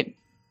 Right.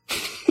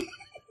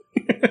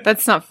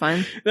 That's not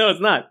fun. No, it's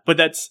not. But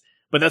that's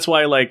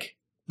why like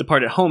the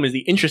part at home is the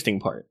interesting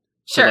part.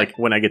 Sure. So, like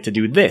when I get to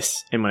do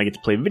this, and when I get to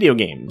play video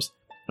games,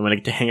 and when I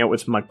get to hang out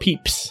with my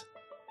peeps,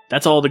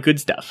 that's all the good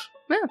stuff.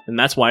 Yeah. And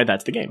that's why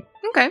that's the game.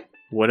 Okay.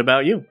 What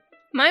about you?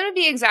 Mine would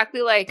be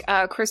exactly like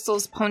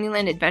Crystal's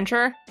Ponyland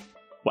Adventure.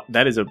 Well,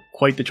 that is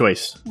quite the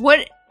choice.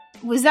 What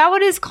was that?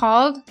 What it's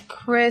called?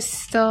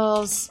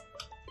 Crystal's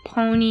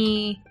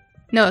Pony.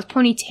 No, it's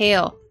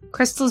Ponytail.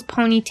 Crystal's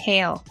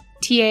Ponytail.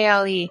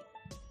 TALE.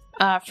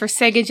 For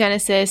Sega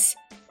Genesis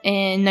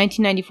in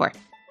 1994.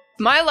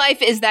 My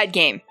life is that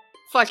game.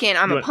 Fucking,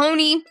 I'm a What?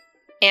 pony,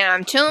 and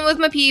I'm chilling with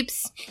my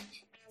peeps,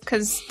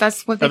 because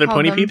that's what they Other call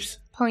pony them. peeps?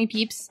 Pony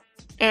peeps.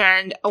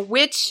 And a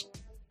witch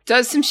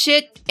does some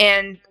shit,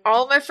 and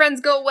all of my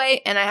friends go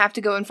away, and I have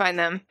to go and find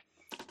them.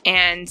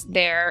 And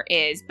there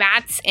is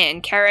bats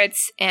and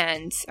carrots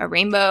and a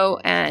rainbow,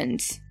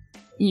 and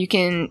you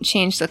can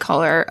change the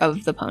color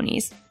of the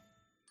ponies.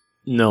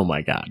 No,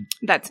 my God.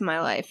 That's my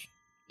life.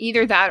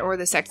 Either that or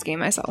the sex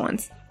game I saw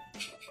once.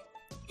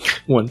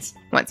 Once.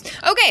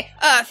 Okay,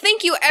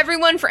 thank you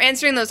everyone for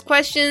answering those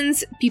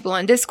questions. People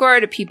on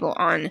Discord, people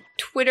on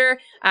Twitter.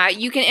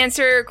 You can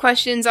answer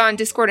questions on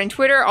Discord and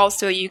Twitter.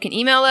 Also, you can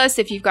email us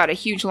if you've got a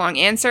huge long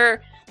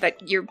answer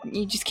that you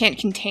just can't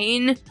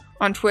contain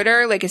on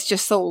Twitter. Like, it's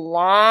just so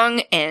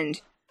long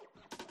and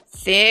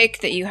thick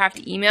that you have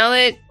to email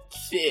it.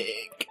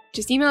 Thick.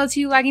 Just email it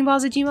to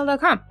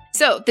laggingballs@gmail.com.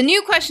 So, the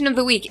new question of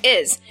the week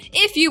is,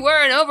 if you were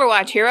an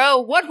Overwatch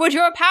hero, what would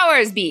your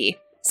powers be?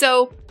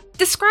 So,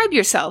 describe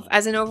yourself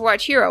as an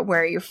Overwatch hero.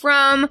 Where are you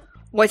from?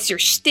 What's your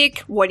shtick?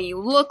 What do you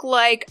look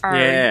like?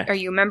 Are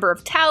you a member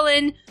of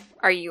Talon?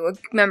 Are you a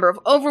member of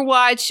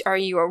Overwatch? Are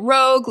you a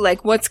rogue?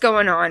 Like, what's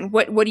going on?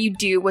 What do you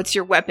do? What's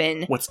your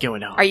weapon? What's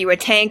going on? Are you a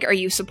tank? Are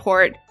you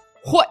support?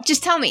 What?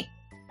 Just tell me.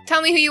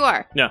 Tell me who you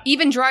are. Yeah.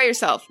 Even draw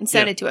yourself and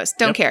send it to us.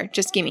 Don't care.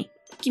 Just give me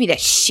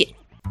that shit.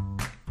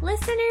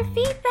 Listener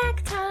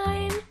feedback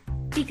time.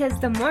 Because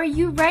the more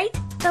you write,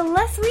 the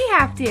less we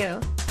have to.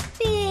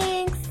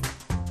 Thanks.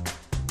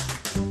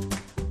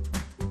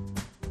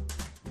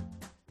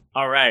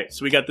 All right,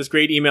 so we got this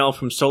great email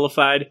from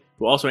Solified,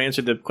 who also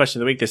answered the question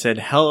of the week. They said,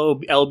 "Hello,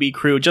 LB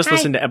crew. Just Hi.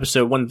 listened to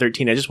episode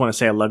 113. I just want to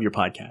say I love your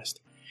podcast.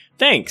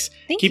 Thanks.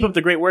 Keep you. up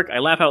the great work. I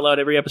laugh out loud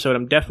every episode.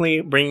 I'm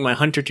definitely bringing my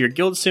hunter to your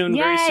guild soon,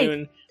 very Yay.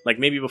 soon. Like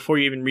maybe before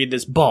you even read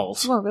this.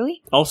 Balls. Whoa,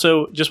 really?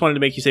 Also, just wanted to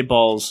make you say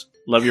balls.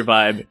 Love your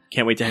vibe.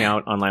 Can't wait to hang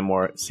out online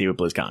more. See you at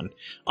BlizzCon.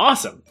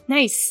 Awesome.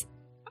 Nice.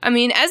 I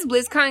mean, as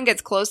BlizzCon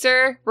gets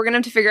closer, we're gonna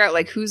have to figure out,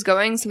 like, who's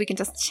going so we can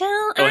just chill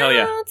out. Oh, hell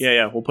yeah.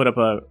 Yeah. We'll put up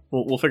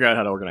we'll figure out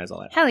how to organize all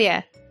that. Hell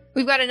yeah.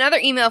 We've got another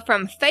email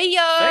from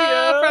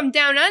Thea from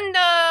Down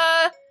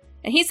Under.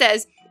 And he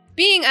says,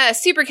 being a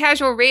super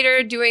casual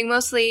raider doing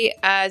mostly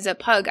as a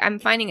pug, I'm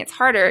finding it's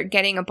harder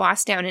getting a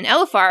boss down in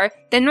LFR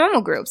than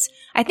normal groups.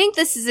 I think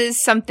this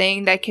is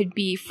something that could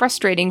be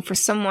frustrating for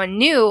someone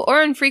new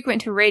or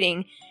infrequent to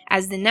raiding,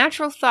 as the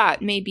natural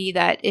thought may be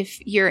that if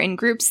you're in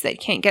groups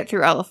that can't get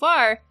through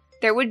LFR,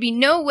 there would be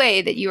no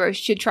way that you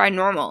should try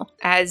normal,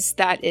 as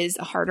that is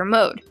a harder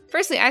mode.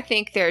 Firstly, I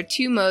think their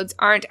two modes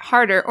aren't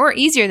harder or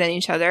easier than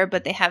each other,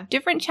 but they have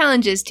different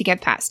challenges to get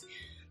past.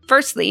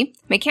 Firstly,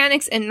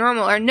 mechanics in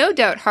normal are no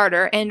doubt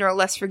harder and or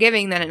less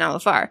forgiving than in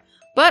LFR,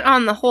 but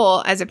on the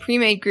whole, as a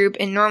pre-made group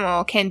in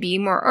normal can be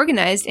more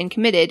organized and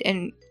committed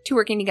and to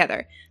working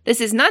together.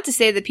 This is not to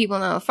say that people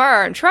in LFR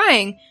aren't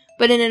trying,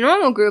 but in a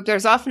normal group,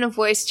 there's often a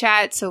voice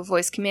chat, so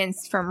voice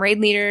commands from raid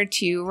leader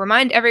to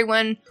remind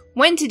everyone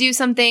when to do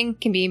something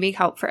can be a big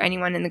help for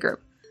anyone in the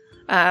group.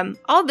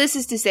 All this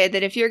is to say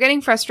that if you're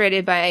getting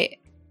frustrated in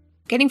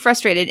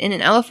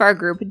an LFR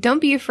group,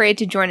 don't be afraid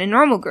to join a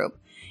normal group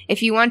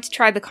if you want to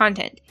try the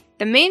content.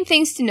 The main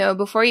things to know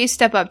before you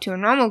step up to a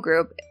normal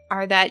group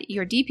are that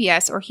your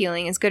DPS or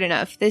healing is good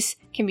enough. This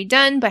can be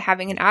done by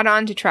having an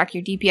add-on to track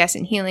your DPS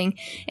and healing,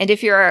 and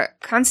if you're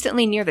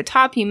constantly near the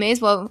top, you may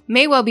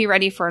well be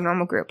ready for a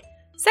normal group.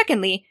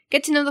 Secondly,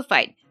 get to know the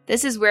fight.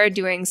 This is where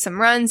doing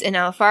some runs in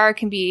LFR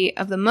can be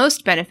of the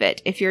most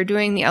benefit. If you're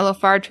doing the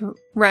LFR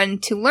run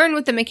to learn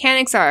what the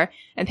mechanics are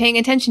and paying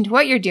attention to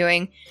what you're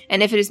doing,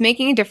 and if it is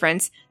making a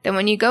difference, then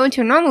when you go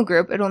into a normal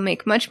group, it will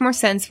make much more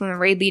sense when the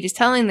raid lead is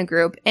telling the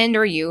group and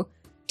or you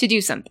to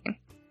do something.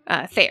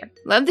 Thayer,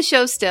 love the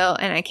show still,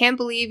 and I can't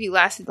believe you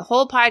lasted the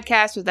whole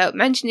podcast without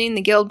mentioning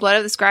the Guild Blood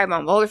of the Scribe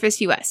on Boulderfist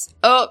US.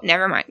 Oh,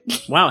 never mind.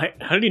 Wow,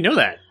 how did you know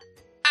that?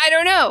 I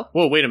don't know.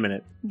 Whoa, wait a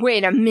minute.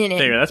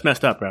 Thayer, That's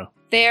messed up, bro.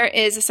 There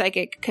is a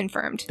psychic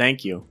confirmed.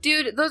 Thank you.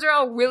 Dude, those are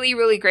all really,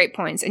 really great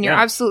points, and you're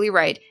absolutely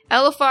right.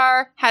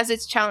 LFR has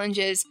its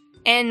challenges,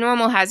 and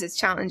normal has its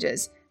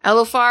challenges.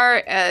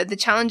 LFR, the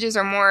challenges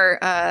are more,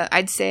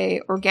 I'd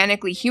say,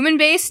 organically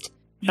human-based,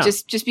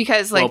 just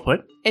because, like, well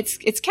put.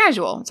 It's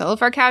casual. It's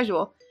LFR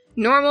casual.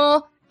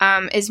 Normal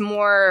is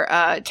more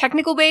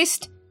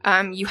technical-based.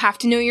 You have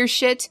to know your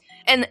shit.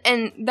 And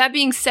that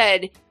being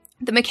said,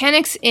 the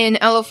mechanics in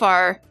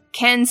LFR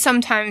can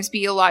sometimes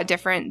be a lot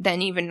different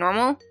than even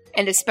normal,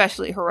 and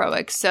especially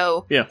heroic.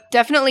 So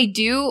definitely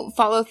do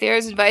follow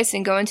Thayer's advice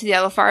and go into the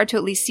LFR to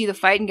at least see the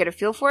fight and get a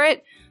feel for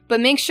it. But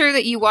make sure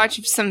that you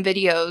watch some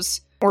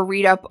videos or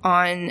read up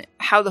on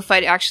how the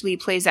fight actually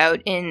plays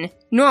out in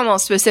normal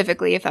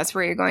specifically, if that's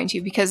where you're going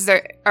to, because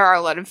there are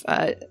a lot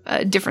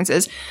of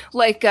differences.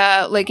 Like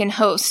in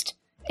Host,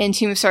 in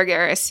Tomb of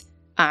Sargeras,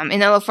 in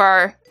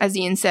LFR, as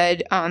Ian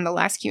said on the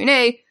last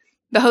Q&A,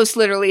 the host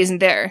literally isn't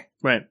there.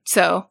 Right.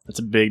 So that's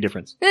a big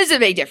difference. It is a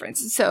big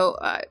difference. So,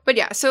 but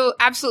yeah, so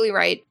absolutely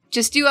right.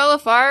 Just do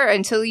LFR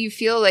until you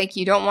feel like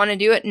you don't want to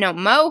do it no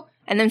mo,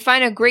 and then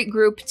find a great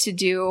group to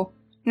do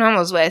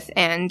normals with.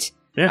 And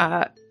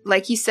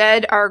like he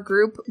said, our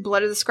group,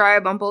 Blood of the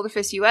Scribe on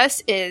Boulderfist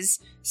US, is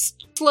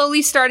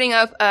slowly starting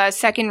up a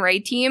second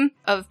raid team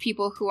of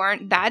people who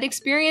aren't that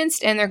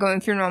experienced, and they're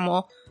going through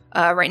normal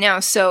right now.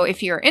 So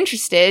if you're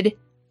interested,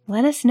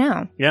 let us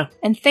know. Yeah.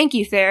 And thank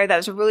you, Thayer. That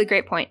was a really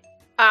great point.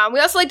 We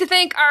also like to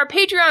thank our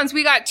Patreons.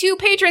 We got 2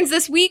 patrons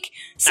this week.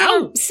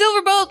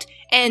 Silverbolt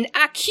and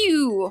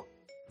AQ.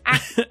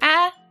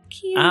 AQ.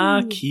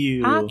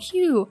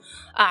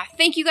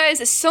 Thank you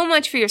guys so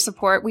much for your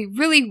support. We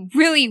really,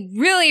 really,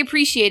 really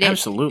appreciate it.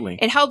 Absolutely.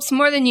 It helps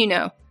more than you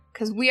know,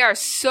 because we are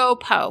so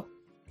po.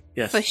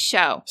 Yes. For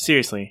show.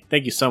 Seriously.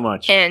 Thank you so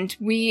much. And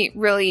we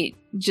really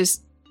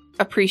just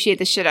appreciate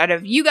the shit out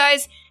of you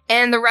guys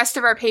and the rest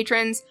of our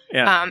patrons.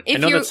 Yeah. I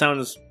know that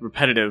sounds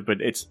repetitive, but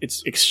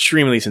it's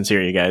extremely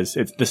sincere, you guys.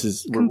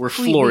 We're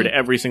floored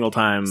every single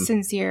time.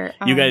 Sincere.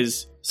 You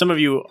guys, some of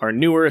you are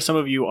newer, some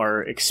of you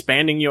are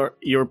expanding your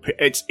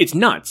it's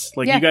nuts.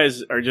 Like, you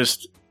guys are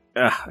just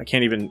I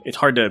can't even, it's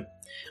hard to,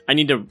 I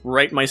need to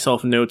write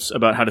myself notes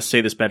about how to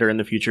say this better in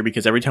the future,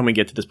 because every time we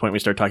get to this point, we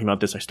start talking about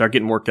this, I start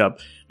getting worked up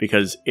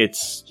because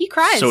he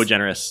cries so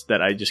generous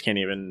that I just can't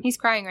even. He's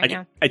crying right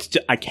now.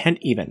 I can't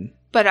even.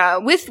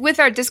 But with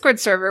our Discord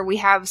server, we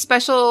have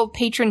special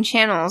patron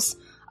channels.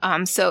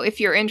 So if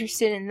you're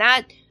interested in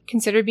that,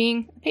 consider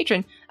being a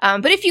patron.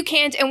 But if you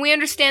can't, and we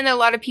understand that a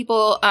lot of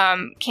people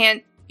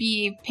can't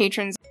be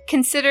patrons,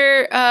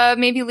 consider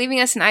maybe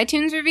leaving us an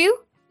iTunes review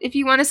if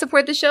you want to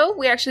support the show.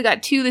 We actually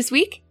got 2 this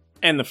week.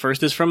 And the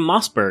first is from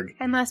Mossberg.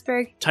 Hi,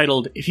 Mossberg.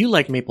 Titled, "If You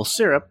Like Maple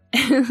Syrup."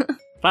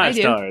 5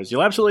 stars.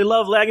 You'll absolutely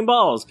love Lagging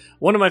Balls.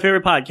 One of my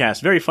favorite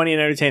podcasts. Very funny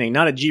and entertaining.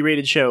 Not a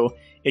G-rated show.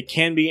 It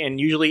can be and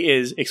usually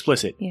is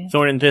explicit. Yeah.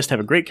 Thorn and Fist have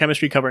a great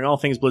chemistry covering all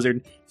things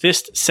Blizzard.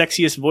 Fist,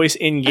 sexiest voice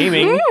in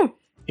gaming.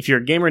 If you're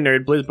a gamer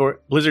nerd,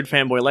 Blizzard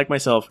fanboy like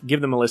myself,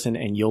 give them a listen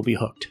and you'll be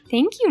hooked.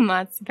 Thank you,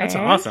 Mossberg. That's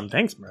awesome.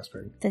 Thanks,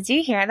 Mossberg. Did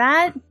you hear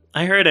that?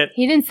 I heard it.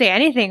 He didn't say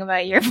anything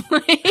about your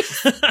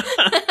voice.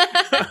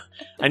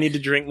 I need to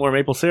drink more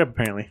maple syrup,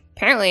 apparently.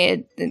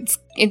 Apparently,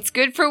 it's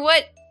good for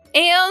what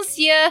ails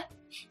ya.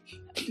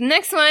 The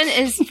next one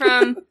is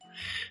from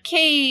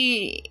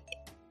K.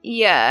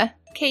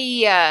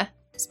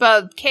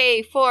 Spelled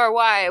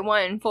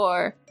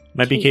K4Y14.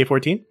 Might be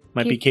K14?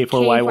 Might be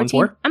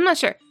K4Y14? I'm not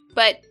sure,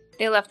 but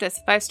they left us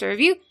a 5-star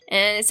review,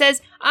 and it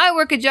says, "I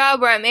work a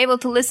job where I'm able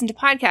to listen to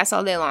podcasts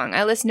all day long.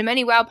 I listen to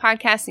many WoW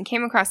podcasts and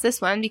came across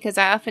this one because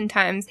I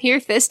oftentimes hear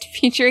Fist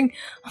featuring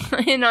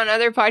on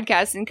other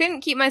podcasts and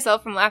couldn't keep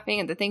myself from laughing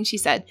at the things she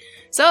said.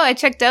 So I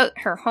checked out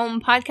her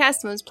home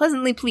podcast and was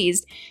pleasantly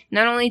pleased.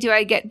 Not only do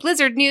I get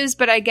Blizzard news,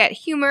 but I get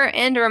humor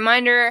and a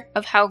reminder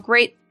of how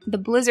great the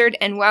Blizzard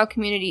and WoW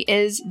community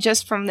is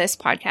just from this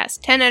podcast.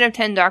 10 out of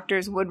 10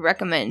 doctors would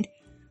recommend."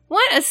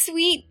 What a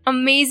sweet,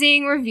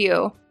 amazing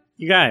review.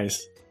 You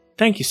guys,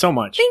 thank you so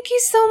much. Thank you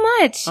so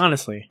much.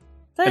 Honestly.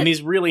 And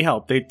these really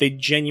help. They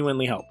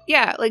genuinely help.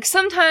 Yeah, like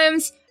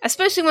sometimes,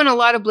 especially when a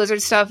lot of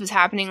Blizzard stuff is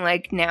happening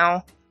like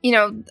now, you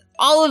know,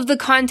 all of the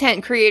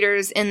content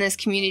creators in this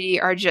community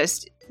are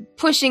just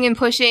pushing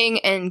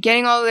and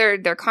getting all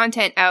their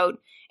content out.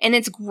 And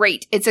it's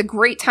great. It's a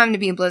great time to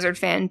be a Blizzard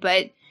fan.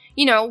 But,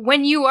 you know,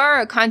 when you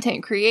are a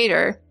content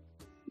creator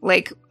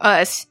like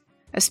us,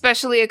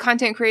 especially a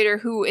content creator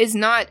who is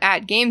not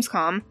at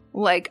Gamescom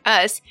like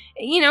us,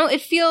 you know,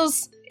 it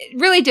feels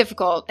really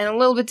difficult and a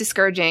little bit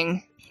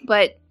discouraging.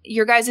 But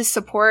your guys'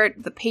 support,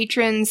 the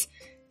patrons,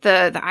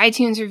 the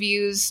iTunes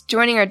reviews,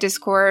 joining our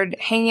Discord,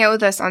 hanging out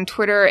with us on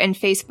Twitter and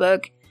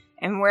Facebook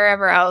and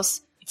wherever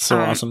else. It's so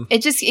awesome.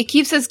 It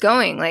keeps us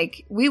going.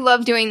 Like, we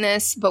love doing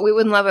this, but we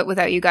wouldn't love it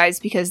without you guys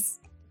because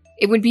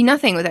it would be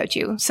nothing without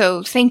you.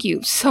 So thank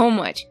you so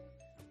much.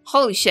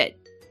 Holy shit.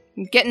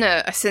 I'm getting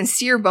a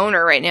sincere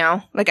boner right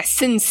now. Like a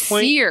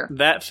sincere. Point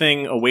that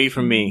thing away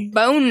from me.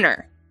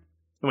 Boner.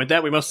 And with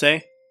that, we must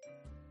say,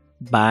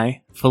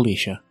 bye,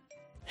 Felicia.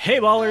 Hey,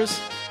 ballers!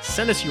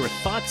 Send us your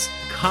thoughts,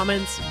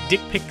 comments,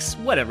 dick pics,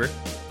 whatever.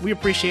 We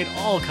appreciate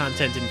all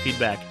content and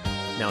feedback.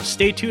 Now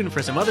stay tuned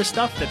for some other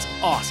stuff that's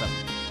awesome.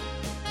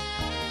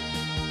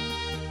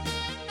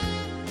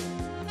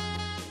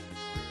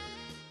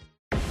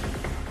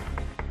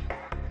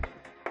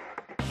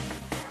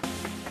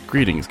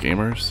 Greetings,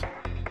 gamers.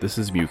 This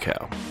is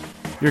MewCow,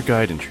 your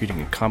guide in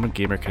treating a common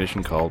gamer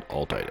condition called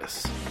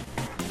altitis.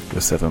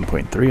 With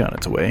 7.3 on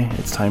its way,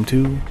 it's time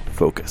to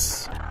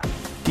focus.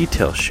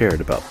 Details shared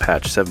about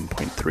patch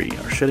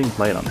 7.3 are shedding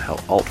light on how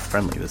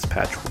alt-friendly this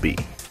patch will be.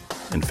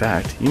 In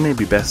fact, you may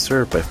be best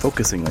served by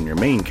focusing on your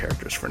main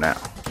characters for now.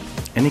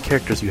 Any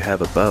characters you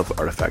have above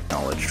Artifact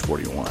Knowledge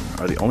 41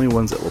 are the only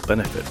ones that will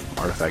benefit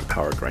from Artifact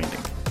Power grinding.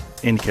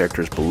 Any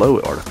characters below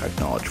Artifact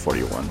Knowledge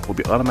 41 will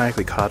be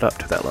automatically caught up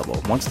to that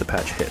level once the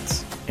patch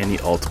hits. Any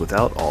alts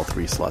without all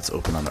 3 slots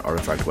open on their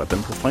artifact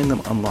weapons will find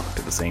them unlocked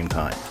at the same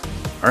time.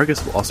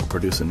 Argus will also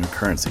produce a new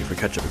currency for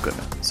catch-up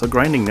equipment, so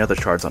grinding nether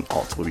shards on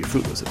alts will be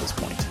fruitless at this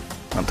point.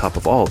 On top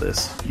of all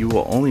this, you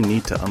will only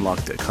need to unlock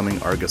the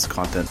coming Argus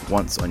content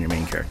once on your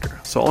main character,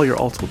 so all your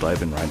alts will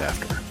dive in right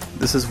after.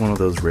 This is one of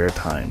those rare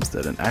times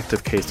that an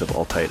active case of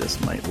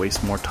altitis might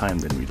waste more time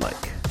than we'd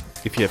like.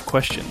 If you have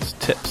questions,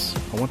 tips,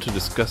 or want to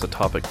discuss a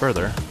topic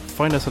further,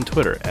 find us on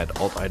Twitter at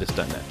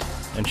altitis.net,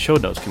 and show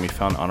notes can be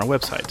found on our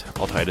website,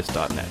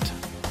 altitis.net.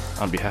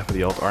 On behalf of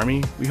the Alt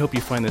Army, we hope you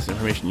find this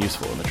information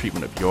useful in the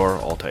treatment of your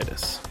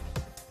altitis.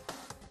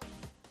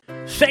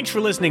 Thanks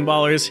for listening,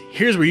 ballers.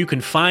 Here's where you can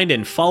find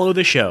and follow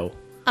the show.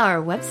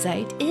 Our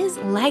website is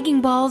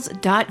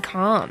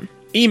laggingballs.com.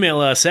 Email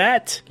us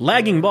at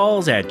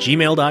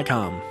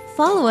laggingballs@gmail.com.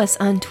 Follow us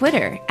on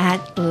Twitter at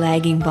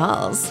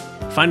laggingballs.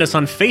 Find us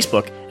on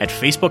Facebook at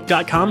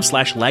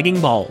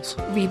facebook.com/laggingballs.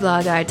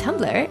 Reblog our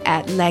Tumblr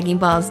at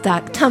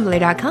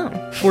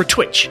laggingballs.tumblr.com. For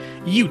Twitch,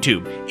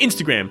 YouTube,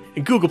 Instagram,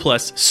 and Google+,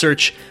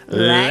 search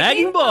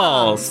Lagging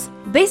Balls.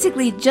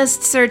 Basically,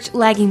 just search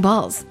Lagging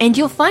Balls, and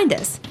you'll find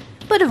us.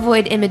 But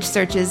avoid image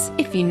searches,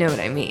 if you know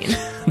what I mean.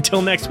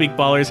 Until next week,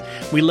 ballers,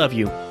 we love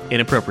you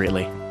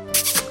inappropriately.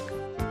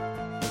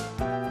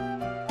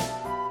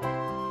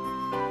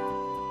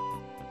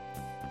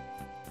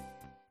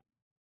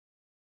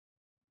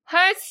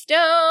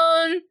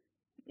 Hearthstone!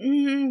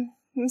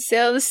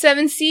 Sail the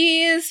 7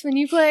 seas when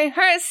you play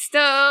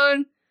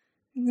Hearthstone.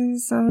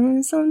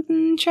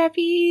 Something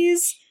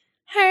trapeze.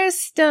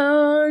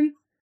 Hearthstone.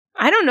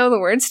 I don't know the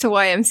words to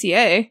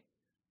YMCA.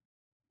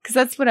 Because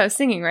that's what I was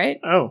singing, right?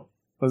 Oh,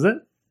 was it?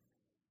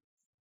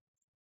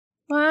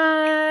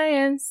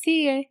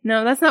 YMCA.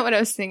 No, that's not what I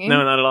was singing.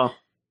 No, not at all.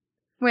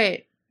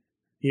 Wait.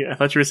 Yeah, I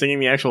thought you were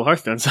singing the actual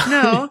Hearthstone song.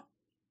 No.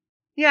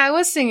 Yeah, I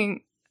was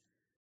singing.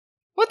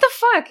 What the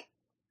fuck?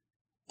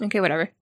 Okay, whatever.